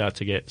actually start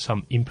to get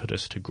some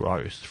impetus to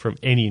growth from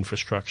any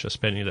infrastructure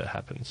spending that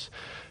happens,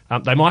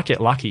 they might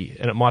get lucky,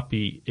 and it might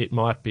be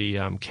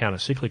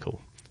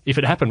counter-cyclical. If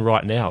it happened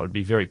right now, it would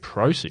be very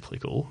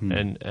pro-cyclical,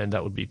 and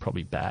that would be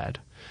probably bad.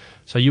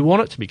 So you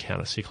want it to be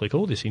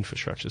counter-cyclical, this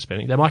infrastructure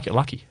spending. They might get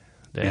lucky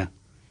there.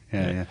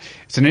 Yeah.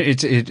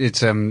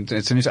 It's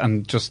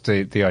and just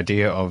the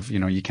idea of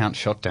you can't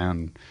shut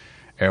down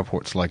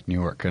airports like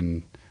Newark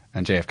and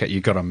JFK.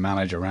 You've got to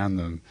manage around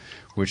them,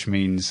 which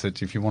means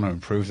that if you want to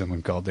improve them,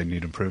 and God, they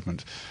need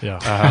improvement. Yeah.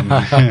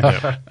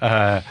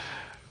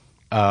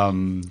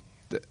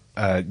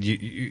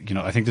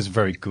 I think there's a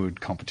very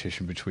good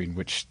competition between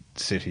which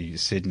city,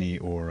 Sydney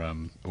or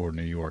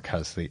New York,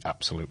 has the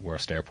absolute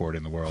worst airport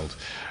in the world.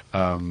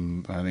 I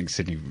think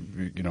Sydney,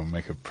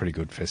 make a pretty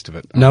good fist of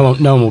it. No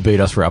one will beat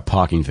us for our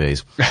parking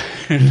fees.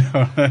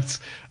 No,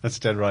 that's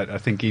dead right. I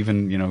think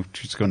even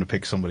just going to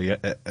pick somebody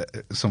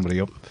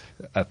up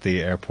at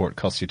the airport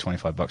costs you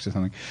 $25 or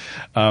something.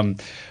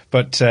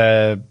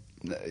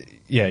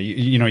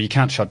 You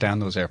can't shut down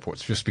those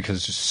airports just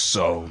because just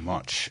so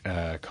much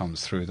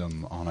comes through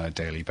them on a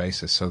daily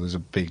basis. So there's a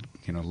big,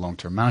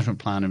 long-term management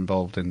plan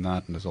involved in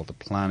that, and there's all the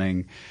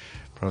planning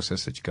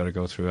process that you got to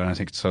go through. And I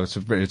think so. It's a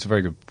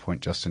very good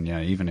point, Justin. Yeah,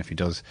 even if he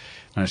does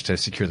manage to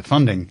secure the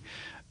funding,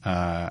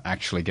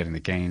 actually getting the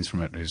gains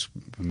from it is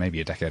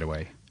maybe a decade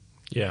away.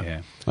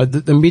 Yeah.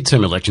 The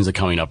midterm elections are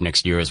coming up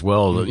next year as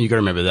well. You've got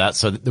to remember that.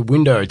 So the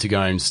window to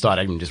go and start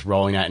just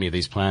rolling out any of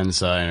these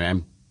plans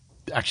and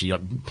actually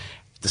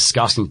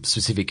discussing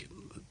specific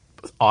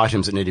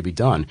items that need to be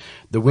done,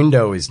 the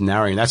window is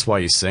narrowing. That's why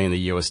you're seeing the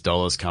US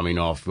dollars coming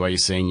off, why you're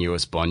seeing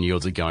US bond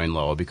yields are going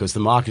lower, because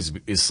the market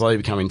is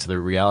slowly coming to the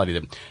reality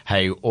that,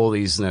 hey, all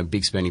these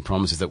big spending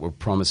promises that were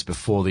promised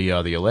before the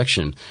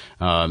election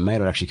may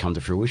not actually come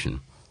to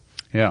fruition.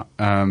 Yeah,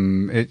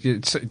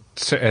 it's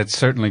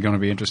certainly going to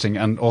be interesting.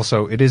 And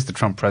also, it is the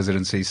Trump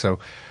presidency, so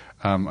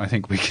I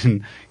think we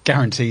can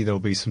guarantee there'll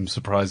be some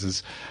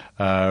surprises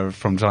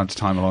from time to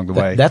time along the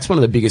way. That's one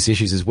of the biggest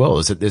issues as well,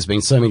 is that there's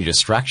been so many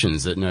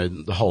distractions that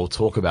the whole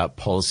talk about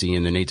policy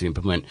and the need to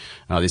implement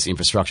this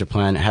infrastructure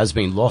plan has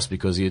been lost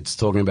because it's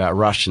talking about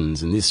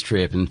Russians and this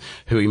trip and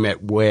who he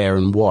met where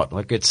and what.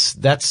 Like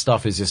that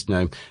stuff is just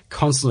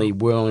constantly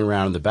whirling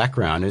around in the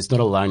background. It's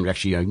not allowing to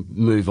actually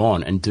move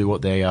on and do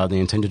what they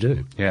intend to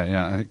do.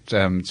 Yeah, I think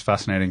it's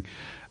fascinating.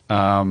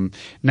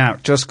 Now,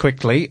 just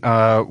quickly,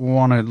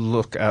 want to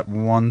look at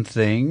one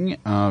thing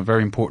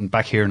very important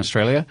back here in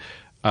Australia.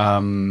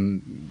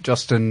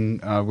 Justin,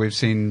 we've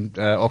seen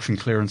auction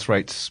clearance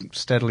rates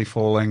steadily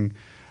falling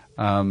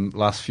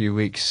last few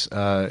weeks,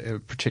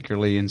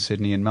 particularly in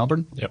Sydney and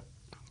Melbourne. Yep.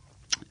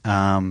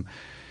 I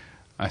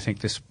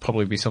think this would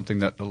probably be something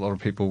that a lot of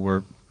people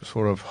were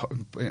sort of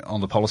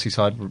on the policy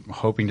side were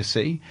hoping to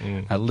see.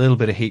 A little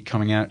bit of heat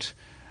coming out.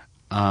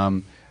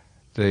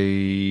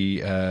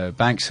 The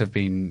banks have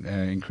been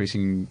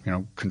increasing,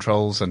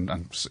 controls and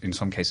in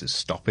some cases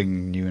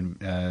stopping new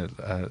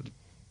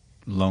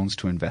loans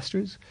to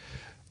investors.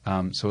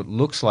 So it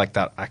looks like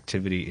that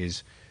activity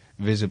is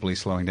visibly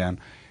slowing down.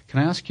 Can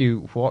I ask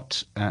you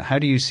how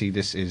do you see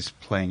this is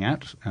playing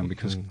out?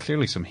 Because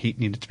clearly some heat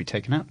needed to be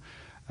taken out.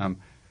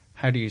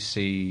 How do you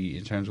see,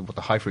 in terms of what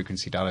the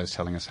high-frequency data is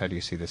telling us, how do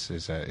you see this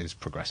is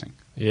progressing?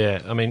 Yeah,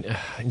 I mean,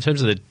 in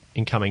terms of the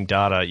incoming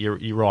data,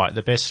 you're right.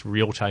 The best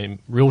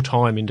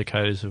real-time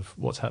indicators of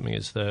what's happening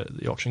is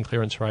the auction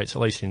clearance rates,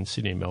 at least in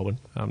Sydney and Melbourne,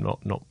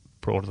 not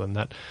broader than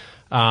that.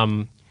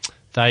 Some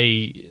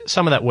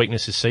of that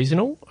weakness is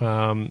seasonal.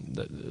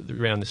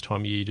 Around this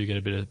time of year, you do get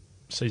a bit of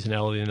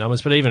seasonality in the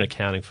numbers, but even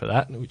accounting for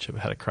that, which I've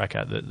had a crack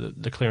at,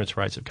 the clearance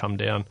rates have come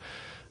down.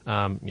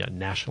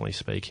 Nationally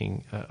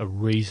speaking, a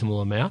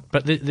reasonable amount,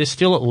 but they're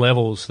still at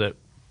levels that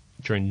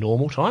during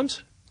normal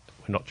times,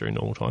 not during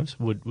normal times,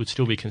 would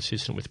still be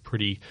consistent with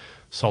pretty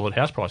solid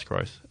house price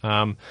growth.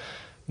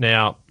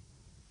 Now,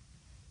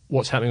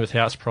 what's happening with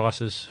house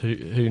prices,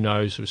 who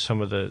knows, with some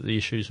of the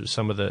issues with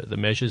some of the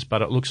measures,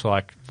 but it looks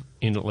like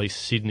in at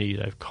least Sydney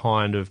they've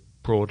kind of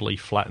broadly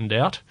flattened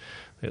out.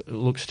 It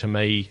looks to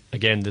me,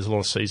 again, there's a lot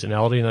of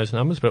seasonality in those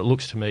numbers, but it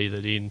looks to me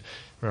that in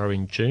are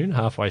in June,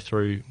 halfway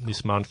through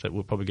this month, that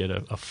we'll probably get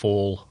a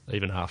fall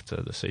even after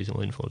the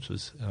seasonal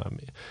influences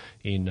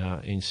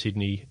in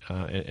Sydney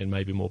and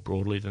maybe more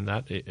broadly than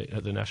that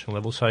at the national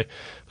level. So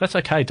that's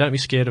okay. Don't be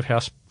scared of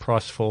house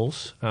price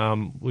falls.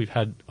 We've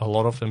had a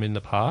lot of them in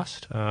the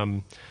past.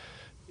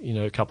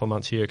 A couple of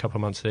months here, a couple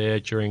of months there.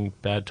 During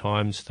bad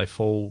times, they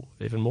fall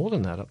even more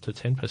than that, up to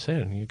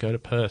 10%. You go to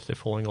Perth, they're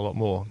falling a lot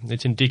more.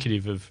 It's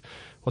indicative of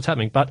what's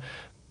happening. But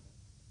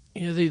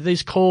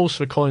these calls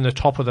for calling the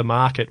top of the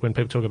market when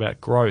people talk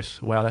about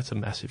growth, wow, that's a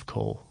massive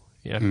call.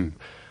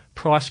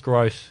 Price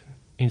growth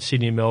in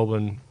Sydney and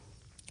Melbourne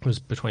was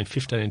between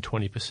 15 and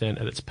 20%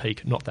 at its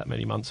peak not that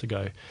many months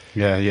ago.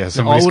 Yeah.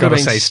 Somebody's got to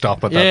say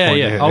stop at that point.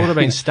 Yeah. I would have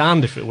been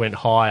stunned if it went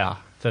higher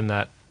than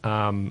that,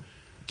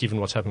 given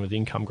what's happened with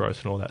income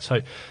growth and all that.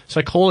 So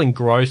calling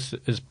growth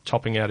as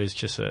topping out is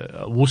just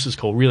a wusser's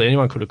call. Really,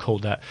 anyone could have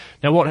called that.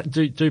 Now, what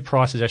do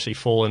prices actually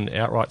fall in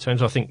outright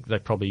terms? I think they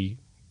probably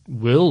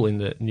will in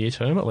the near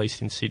term, at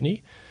least in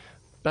Sydney,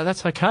 but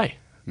that's okay.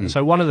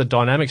 So one of the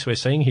dynamics we're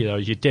seeing here, though,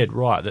 is you're dead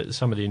right that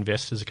some of the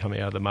investors are coming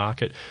out of the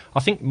market.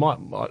 I think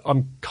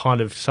I'm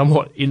kind of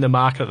somewhat in the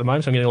market at the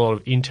moment, so I'm getting a lot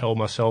of intel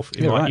myself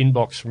in my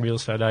inbox from real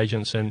estate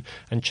agents and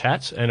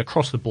chats, and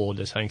across the board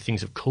they're saying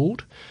things have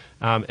cooled,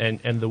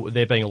 and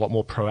they're being a lot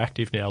more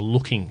proactive now,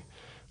 looking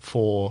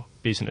for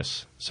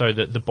business. So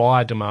that the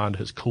buyer demand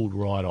has cooled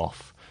right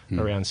off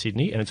around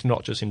Sydney, and it's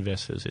not just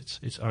investors,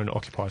 it's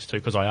owner-occupiers too,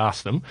 because I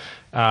asked them,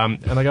 and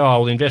they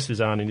go, the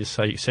investors aren't in this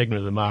segment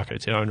of the market,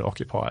 it's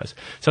owner-occupiers.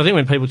 So I think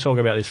when people talk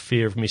about this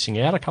fear of missing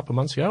out a couple of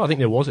months ago, I think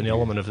there was an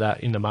element of that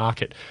in the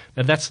market.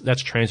 Now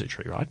that's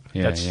transitory, right?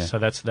 So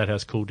that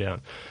has cooled down.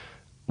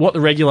 What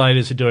the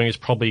regulators are doing has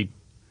probably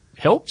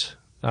helped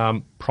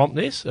prompt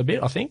this a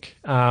bit, I think.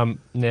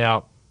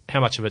 Now,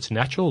 how much of it's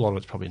natural? A lot of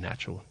it's probably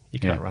natural. You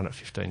can't run at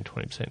 15,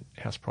 20%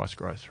 house price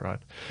growth, right?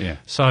 Yeah.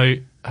 So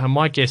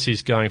my guess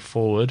is going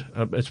forward,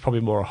 it's probably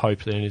more a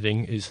hope than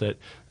anything, is that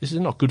this is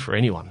not good for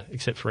anyone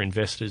except for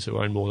investors who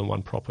own more than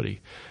one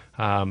property.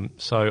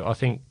 So I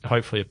think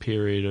hopefully a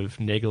period of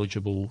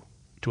negligible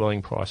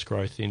dwelling price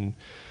growth in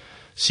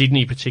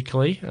Sydney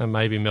particularly, and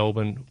maybe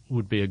Melbourne,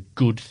 would be a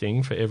good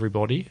thing for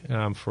everybody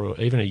for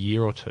even a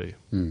year or two.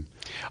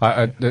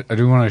 I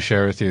do want to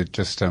share with you,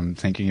 just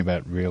thinking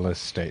about real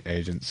estate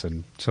agents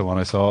and so on.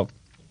 I saw,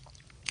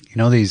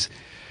 these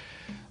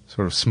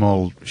sort of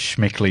small,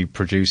 schmickly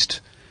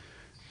produced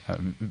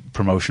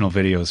promotional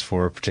videos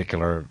for a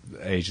particular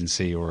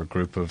agency or a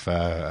group of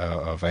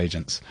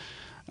agents.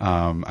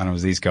 And it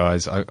was these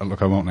guys. I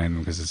won't name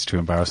them because it's too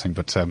embarrassing,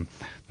 but there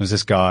was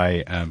this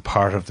guy,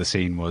 part of the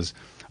scene was,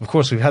 of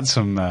course, we've had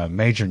some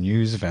major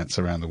news events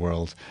around the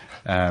world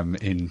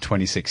in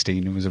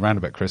 2016. It was around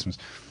about Christmas.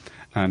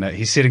 And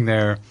he's sitting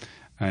there,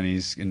 and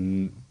he's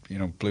in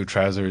blue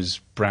trousers,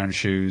 brown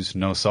shoes,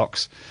 no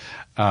socks.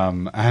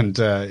 And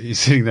he's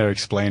sitting there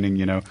explaining,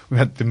 we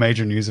had the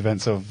major news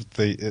events of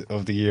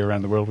the year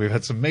around the world. We've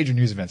had some major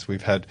news events.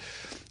 We've had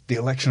the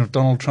election of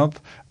Donald Trump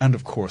and,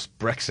 of course,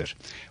 Brexit.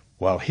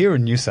 Well, here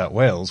in New South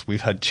Wales,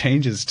 we've had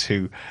changes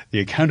to the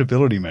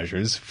accountability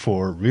measures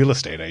for real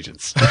estate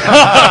agents. I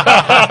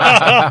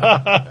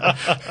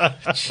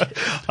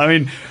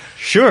mean,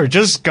 sure,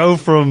 just go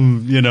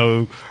from,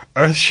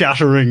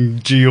 earth-shattering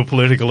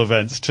geopolitical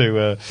events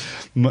to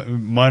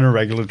minor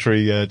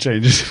regulatory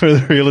changes for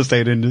the real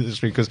estate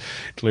industry, because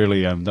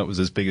clearly that was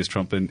as big as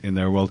Trump in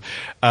their world.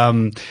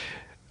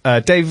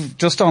 Dave,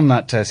 just on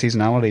that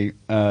seasonality,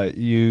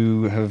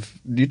 you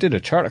did a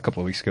chart a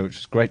couple of weeks ago, which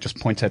is great. Just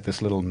points out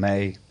this little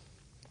May,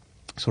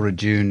 sort of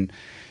June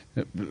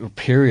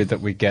period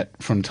that we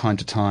get from time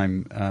to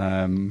time.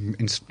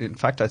 In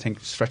fact, I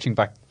think stretching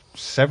back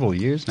several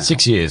years now.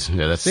 6 years.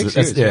 Yeah, that's 6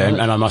 years. Yeah,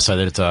 and I must say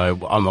that I'm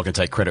not going to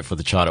take credit for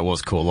the chart. It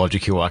was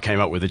CoreLogic who came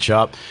up with the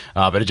chart,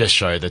 but it just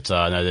showed that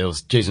there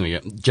was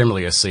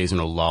generally a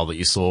seasonal lull that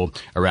you saw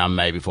around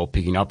May before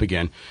picking up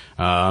again.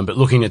 But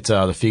looking at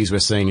the figures we're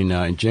seeing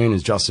in June,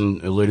 as Justin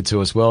alluded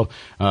to as well,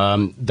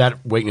 that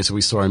weakness that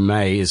we saw in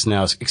May is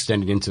now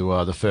extended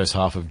into the first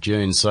half of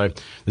June. So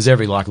there's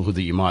every likelihood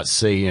that you might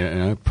see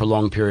a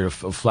prolonged period of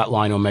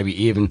flatline, or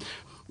maybe even,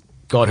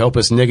 God help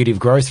us, negative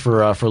growth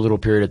for a little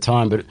period of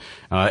time. But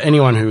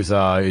anyone who's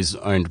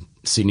owned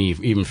Sydney,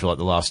 even for like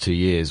the last 2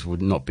 years,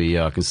 would not be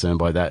concerned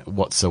by that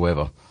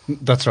whatsoever.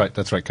 That's right.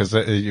 Because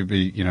you'd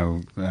be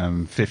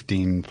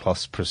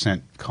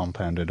 15+%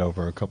 compounded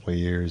over a couple of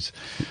years.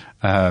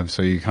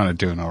 So you're kind of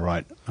doing all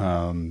right. So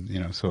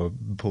a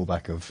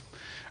pullback of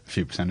a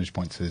few percentage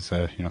points is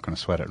you're not going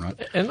to sweat it, right?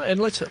 And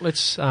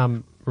let's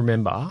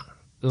remember,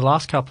 the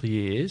last couple of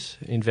years,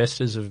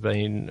 investors have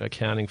been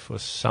accounting for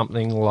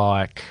something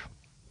like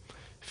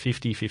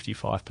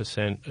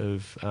 55%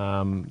 of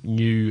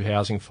new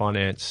housing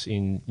finance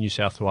in New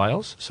South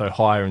Wales, so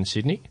higher in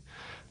Sydney.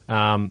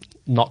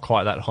 Not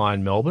quite that high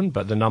in Melbourne,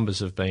 but the numbers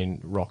have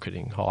been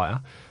rocketing higher.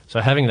 So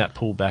having that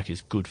pullback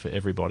is good for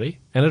everybody.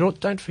 And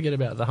don't forget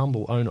about the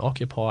humble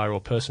owner-occupier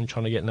or person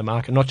trying to get in the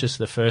market, not just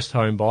the first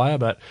home buyer,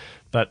 but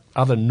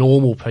other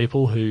normal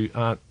people who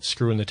aren't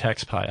screwing the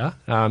taxpayer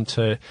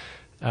to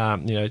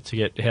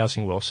get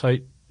housing well. So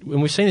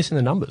when we've seen this in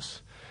the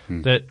numbers,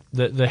 that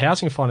the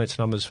housing finance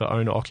numbers for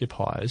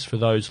owner-occupiers, for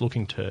those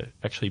looking to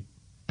actually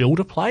build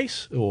a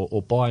place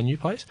or buy a new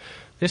place,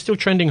 they're still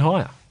trending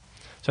higher.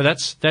 So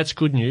that's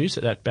good news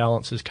that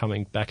balance is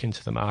coming back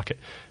into the market.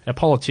 Our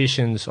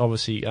politicians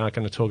obviously aren't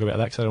going to talk about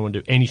that because they don't want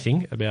to do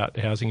anything about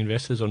housing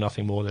investors or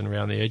nothing more than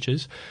around the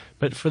edges.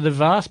 But for the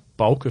vast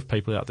bulk of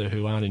people out there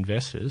who aren't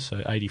investors, so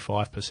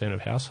 85%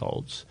 of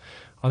households,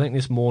 I think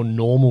this more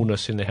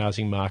normalness in the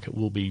housing market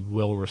will be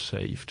well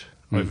received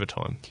over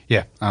time.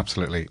 Yeah,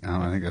 absolutely.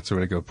 I think that's a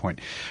really good point.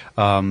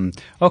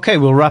 Okay,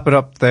 we'll wrap it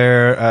up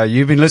there.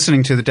 You've been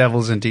listening to the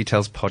Devils in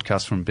Details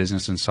podcast from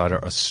Business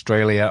Insider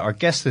Australia. Our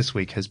guest this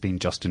week has been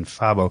Justin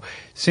Fabo,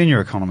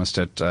 senior economist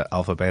at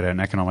Alpha Beta,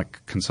 an economic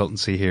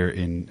consultancy here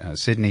in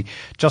Sydney.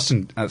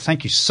 Justin,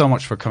 thank you so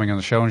much for coming on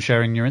the show and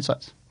sharing your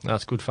insights.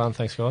 That's good fun.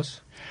 Thanks, guys.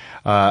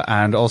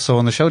 And also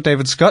on the show,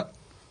 David Scott.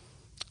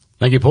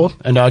 Thank you, Paul.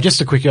 And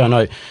just a quick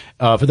note,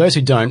 for those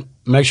who don't,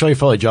 make sure you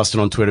follow Justin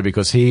on Twitter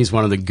because he's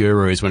one of the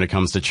gurus when it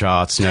comes to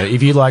charts.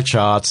 If you like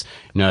charts,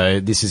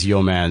 this is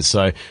your man.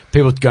 So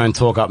people go and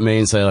talk up me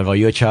and say, like, oh,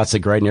 your charts are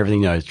great and everything.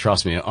 No,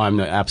 trust me, I'm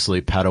the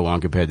absolute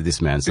Padawan compared to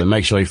this man. So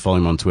make sure you follow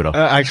him on Twitter.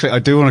 Actually, I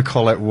do want to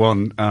call out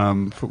one.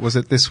 Was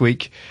it this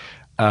week?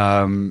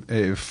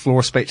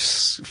 Floor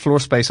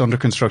space under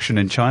construction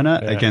in China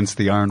against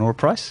the iron ore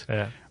price.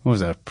 Yeah. It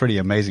was a pretty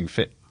amazing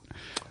fit.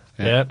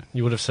 Yeah,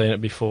 you would have seen it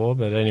before,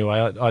 but anyway,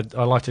 I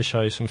like to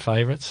show you some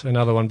favourites.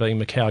 Another one being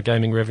Macau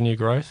gaming revenue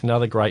growth,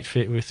 another great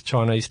fit with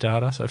Chinese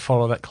data, so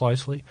follow that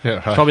closely. Yeah,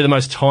 right. Probably the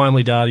most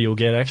timely data you'll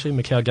get, actually,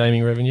 Macau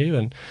gaming revenue.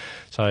 And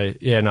so, I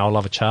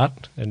love a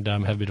chart and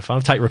have a bit of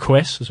fun. Take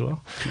requests as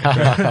well.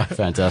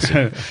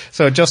 Fantastic.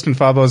 So Justin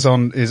Fabo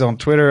is on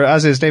Twitter,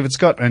 as is David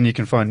Scott, and you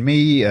can find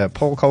me,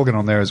 Paul Colgan,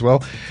 on there as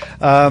well.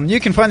 You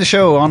can find the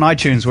show on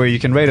iTunes, where you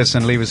can rate us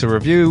and leave us a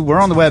review.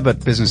 We're on the web at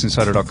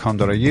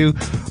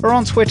businessinsider.com.au, or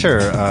on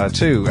Twitter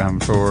too,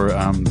 for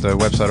the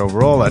website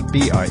overall at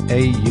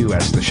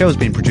BIAUS. The show is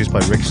being produced by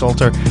Rick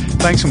Salter.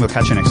 Thanks, and we'll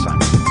catch you next time.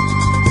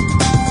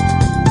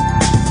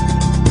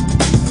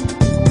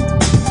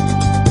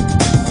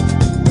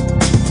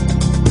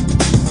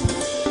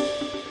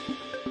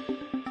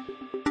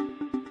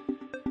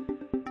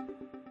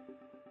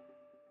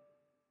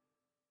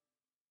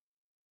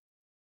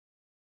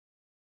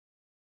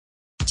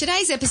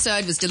 Today's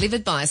episode was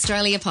delivered by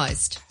Australia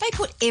Post. They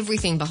put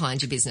everything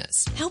behind your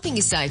business, helping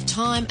you save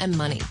time and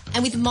money.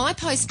 And with My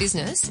Post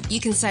Business, you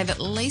can save at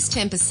least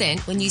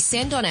 10% when you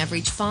send on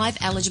average 5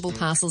 eligible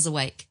parcels a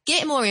week.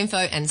 Get more info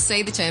and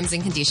see the terms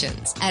and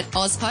conditions at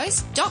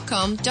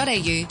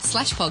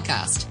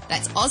ozpost.com.au/podcast.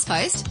 That's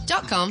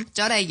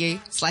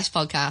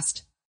ozpost.com.au/podcast.